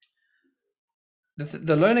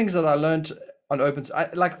 The learnings that I learned on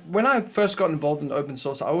like when I first got involved in open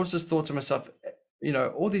source, I always just thought to myself,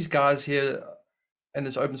 all these guys here in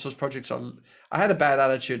this open source projects I had a bad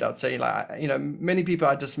attitude. I'd say, like, many people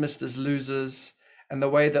I dismissed as losers, and the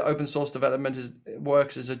way that open source development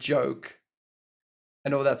works is a joke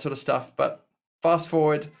and all that sort of stuff. But fast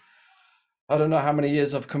forward, I don't know how many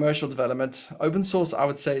years of commercial development, open source, I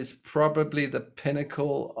would say, is probably the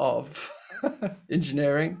pinnacle of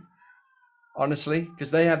engineering, honestly,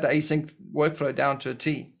 because they have the async workflow down to a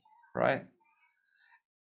T, right?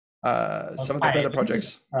 Some of the better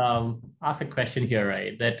projects. Ask a question here,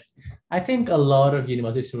 right? That I think a lot of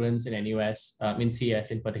university students in NUS, in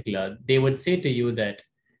CS in particular, they would say to you that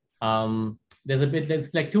there's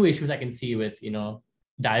like two issues I can see with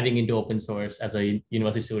diving into open source as a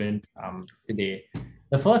university student today.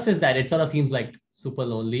 The first is that it sort of seems like super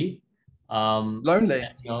lonely. Lonely.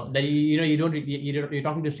 That you're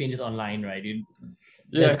talking to strangers online, right?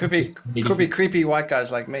 It could be creepy white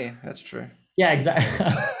guys like me. That's true. Yeah, exactly.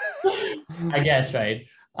 I guess, right.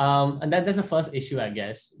 And that's the first issue, I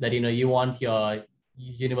guess, that you want your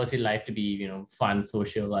university life to be fun,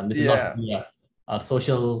 social, and this is not a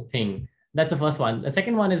social thing. That's the first one. The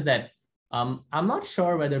second one is that I'm not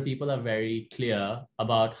sure whether people are very clear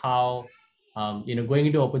about how going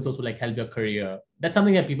into open source will like help your career. That's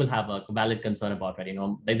something that people have a valid concern about, right?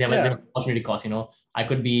 Like they have an opportunity cost. I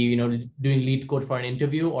could be doing lead code for an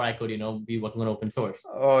interview, or I could be working on open source.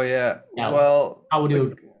 Oh yeah. Well, how would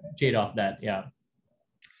you trade off that? Yeah.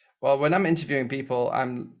 Well, when I'm interviewing people,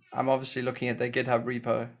 I'm obviously looking at their GitHub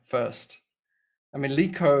repo first. I mean,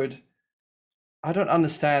 leak code, I don't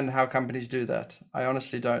understand how companies do that. I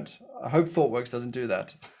honestly don't. I hope ThoughtWorks doesn't do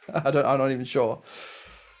that. I'm not even sure.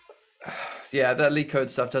 Yeah, that leak code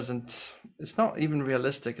stuff it's not even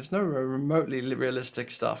realistic. It's no remotely realistic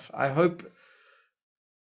stuff.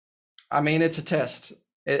 I mean, it's a test.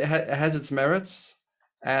 It has its merits,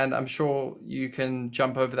 and I'm sure you can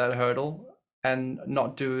jump over that hurdle and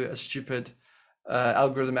not do a stupid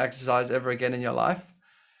algorithm exercise ever again in your life.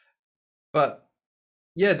 But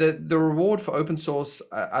yeah, the reward for open source,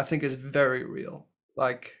 I think, is very real.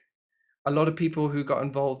 Like, a lot of people who got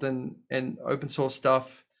involved in open source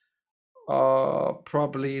stuff are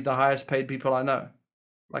probably the highest paid people I know.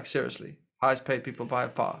 Like, seriously, highest paid people by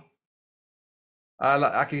far.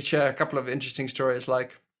 I can share a couple of interesting stories,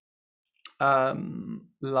 like a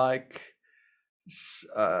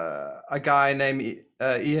guy named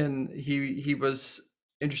Ian. He was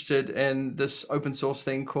interested in this open source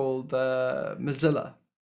thing called Mozilla,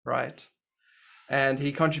 right? And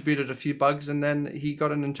he contributed a few bugs, and then he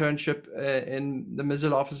got an internship in the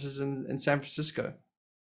Mozilla offices in San Francisco.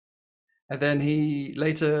 And then he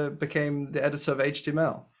later became the editor of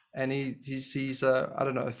HTML, and he's I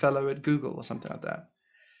don't know, a fellow at Google or something like that.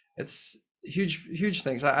 It's huge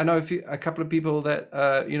things. I know a couple of people that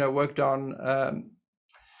worked on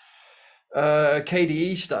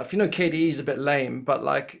KDE stuff. KDE is a bit lame, but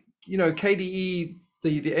like, KDE,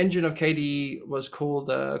 the engine of KDE was called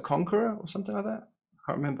Conqueror or something like that. I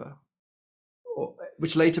can't remember.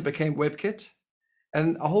 Which later became WebKit.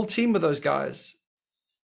 And a whole team of those guys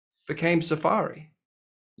became Safari.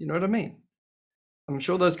 You know what I mean? I'm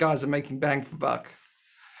sure those guys are making bang for buck.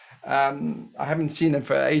 I haven't seen them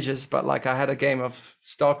for ages, but like I had a game of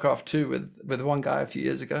StarCraft 2 with one guy a few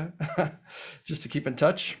years ago, just to keep in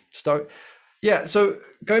touch. Yeah. So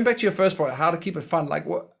going back to your first point, how to keep it fun, like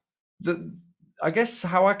I guess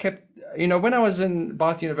how I kept, when I was in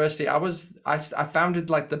Bath University, I founded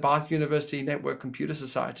like the Bath University Network Computer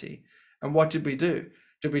Society. And what did we do?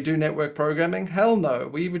 Did we do network programming? Hell no.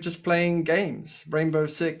 We were just playing games, Rainbow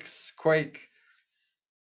Six, Quake,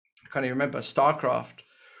 I can't even remember, StarCraft.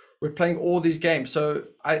 We're playing all these games. So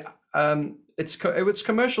it's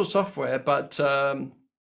commercial software, but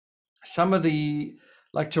some of the,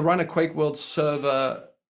 like to run a Quake World server,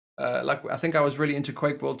 like I think I was really into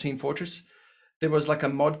Quake World Team Fortress. There was like a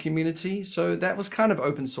mod community, so that was kind of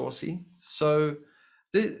open sourcey. So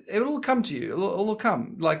it will come to you. It'll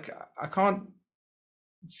come. Like I can't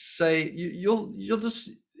say you'll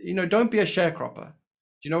just don't be a sharecropper.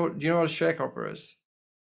 Do you know what a sharecropper is?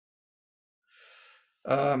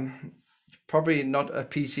 Probably not a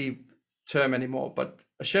PC term anymore, but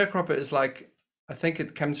a sharecropper is like, I think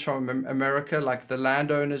it comes from America. Like the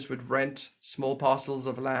landowners would rent small parcels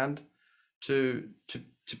of land to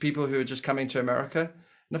people who are just coming to America.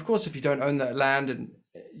 And of course, if you don't own that land, and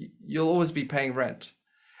you'll always be paying rent.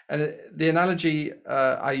 And the analogy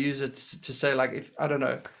I use it to say, like, if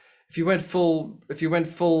you went full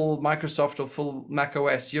Microsoft or full Mac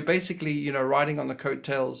OS, you're basically, riding on the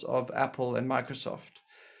coattails of Apple and Microsoft.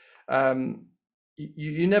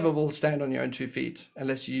 You never will stand on your own 2 feet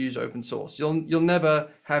unless you use open source. You'll never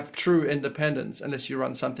have true independence unless you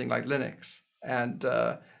run something like Linux and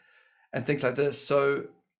things like this.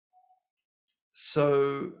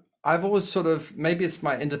 So I've always sort of, maybe it's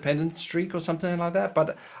my independent streak or something like that,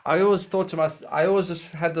 but I always thought to myself, I always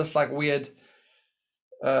just had this like weird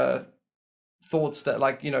thoughts that,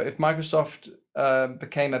 like, if Microsoft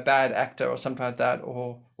became a bad actor or something like that,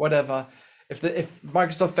 or whatever, if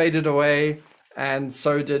Microsoft faded away and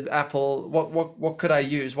so did Apple, what could I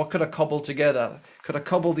use? What could I cobble together? Could I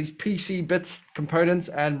cobble these PC bits components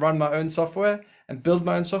and run my own software and build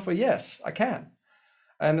my own software? Yes, I can.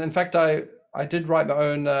 And in fact, I did write my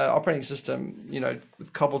own operating system,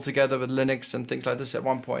 cobbled together with Linux and things like this at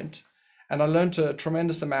one point. And I learned a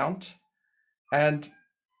tremendous amount. And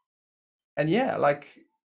yeah, like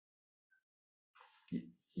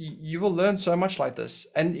you will learn so much like this.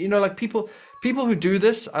 And, like people who do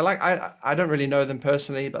this, I don't really know them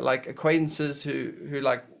personally, but like acquaintances who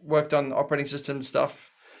like worked on operating system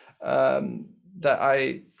stuff, that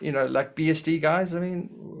like BSD guys, I mean,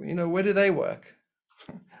 where do they work?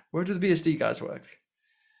 Where do the BSD guys work?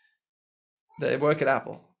 They work at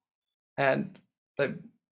Apple, and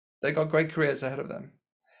they got great careers ahead of them.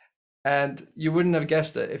 And you wouldn't have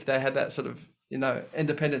guessed it if they had that sort of,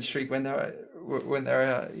 independent streak when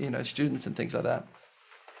they're students and things like that.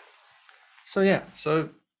 So yeah, so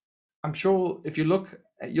I'm sure if you look,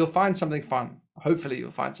 you'll find something fun. Hopefully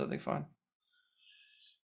you'll find something fun.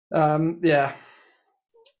 Yeah,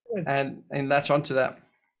 and latch onto that.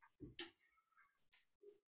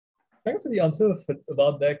 Thanks for the answer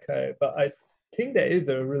about that, Kai. But I think there is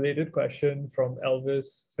a related question from Elvis.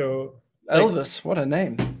 So Elvis, what a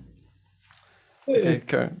name.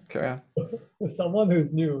 Okay, carry on. Someone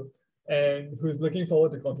who's new and who's looking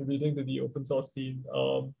forward to contributing to the open source scene.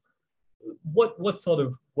 What sort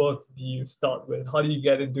of work do you start with? How do you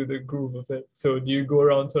get into the groove of it? So do you go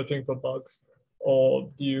around searching for bugs, or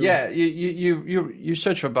do you? Yeah, you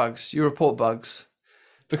search for bugs. You report bugs.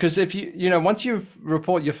 Because if once you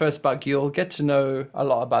report your first bug, you'll get to know a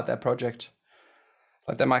lot about that project.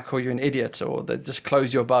 Like they might call you an idiot, or they just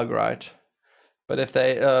close your bug, right? But if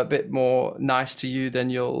they are a bit more nice to you, then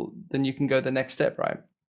you can go the next step, right?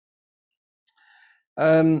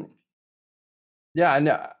 Yeah,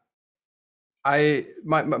 and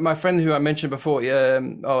my friend who I mentioned before, we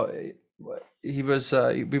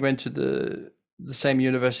went to the same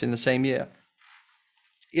university in the same year,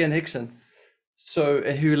 Ian Hickson. So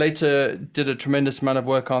who later did a tremendous amount of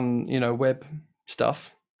work on, web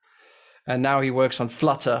stuff. And now he works on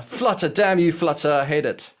Flutter. Flutter, damn you, Flutter, I hate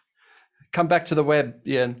it. Come back to the web,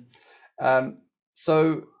 Ian.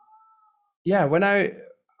 So yeah, what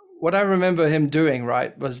I remember him doing,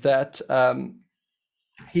 right, was that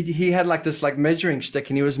he had like this like measuring stick,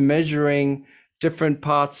 and he was measuring different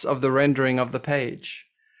parts of the rendering of the page.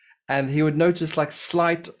 And he would notice like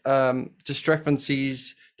slight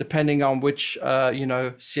discrepancies depending on which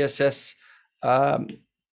CSS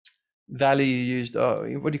value you used, or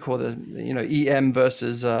what do you call it, EM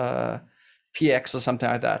versus PX or something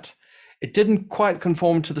like that. It didn't quite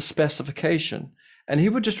conform to the specification, and he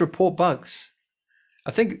would just report bugs.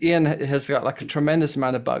 I think Ian has got like a tremendous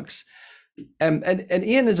amount of bugs, and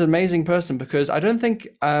Ian is an amazing person, because I don't think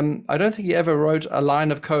he ever wrote a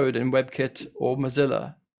line of code in WebKit or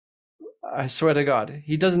Mozilla. I swear to God,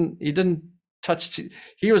 he didn't touch.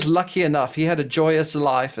 He was lucky enough. He had a joyous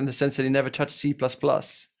life in the sense that he never touched C++,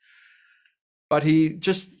 but he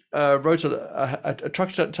just wrote a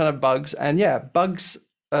ton of bugs. And yeah, bugs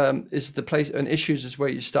is the place, and issues is where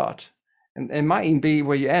you start, and it might even be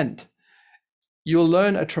where you end. You'll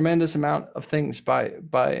learn a tremendous amount of things by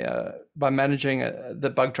managing the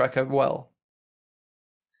bug tracker well.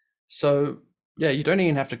 So yeah, you don't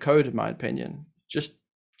even have to code, in my opinion.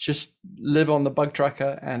 Just live on the bug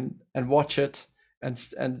tracker and watch it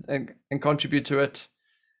and contribute to it,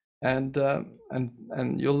 and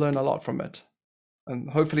you'll learn a lot from it. And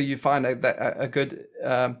hopefully you find a good,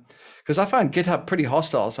 because I find GitHub pretty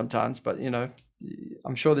hostile sometimes, but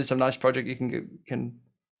I'm sure there's some nice project you can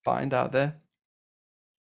find out there.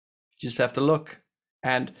 You just have to look,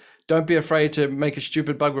 and don't be afraid to make a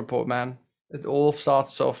stupid bug report, man. It all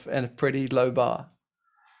starts off in a pretty low bar.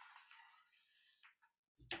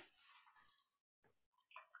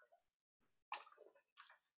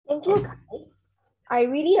 Thank you, Kai. I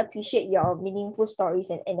really appreciate your meaningful stories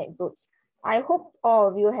and anecdotes. I hope all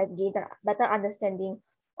of you have gained a better understanding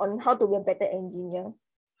on how to be a better engineer.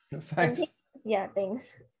 Thanks.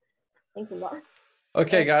 Thanks. Thanks a lot.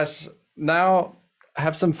 Okay, guys, now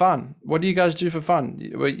have some fun. What do you guys do for fun?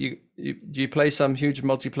 Do you play some huge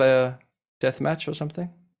multiplayer deathmatch or something?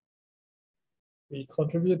 We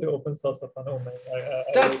contribute to open source for fun. Oh man,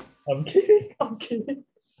 I'm kidding.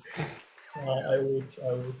 I wish.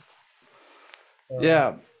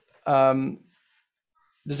 Yeah.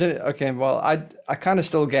 Does it? Okay. Well, I kind of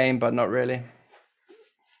still game, but not really.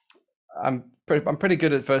 I'm pretty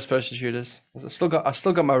good at first-person shooters. I still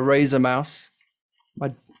got my Razer mouse.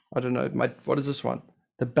 What is this one?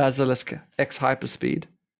 The Basilisk X Hyperspeed.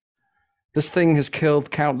 This thing has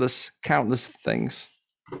killed countless things.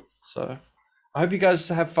 So I hope you guys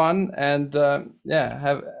have fun, and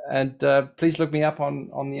please look me up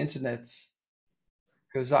on the internet,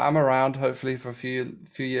 because I'm around hopefully for a few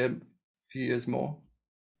years more.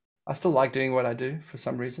 I still like doing what I do for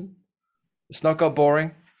some reason. It's not got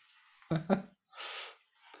boring.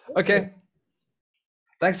 Okay.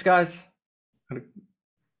 Thanks, guys.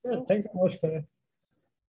 Yeah, thanks so much, Kai.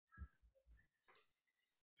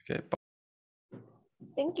 Okay. Bye.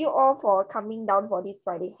 Thank you all for coming down for these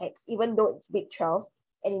Friday hacks, even though it's Big 12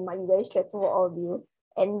 and it might be very stressful for all of you.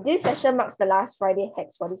 And this session marks the last Friday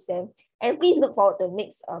hacks for this sem. And please look forward to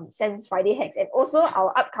next sem's Friday hacks and also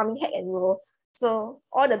our upcoming hack and roll. So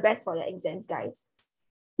all the best for your exams, guys.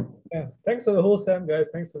 Yeah, thanks for the whole sem, guys.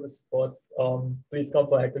 Thanks for the support. Please come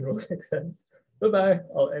for hack and roll next sem. Bye-bye.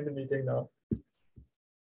 I'll end the meeting now.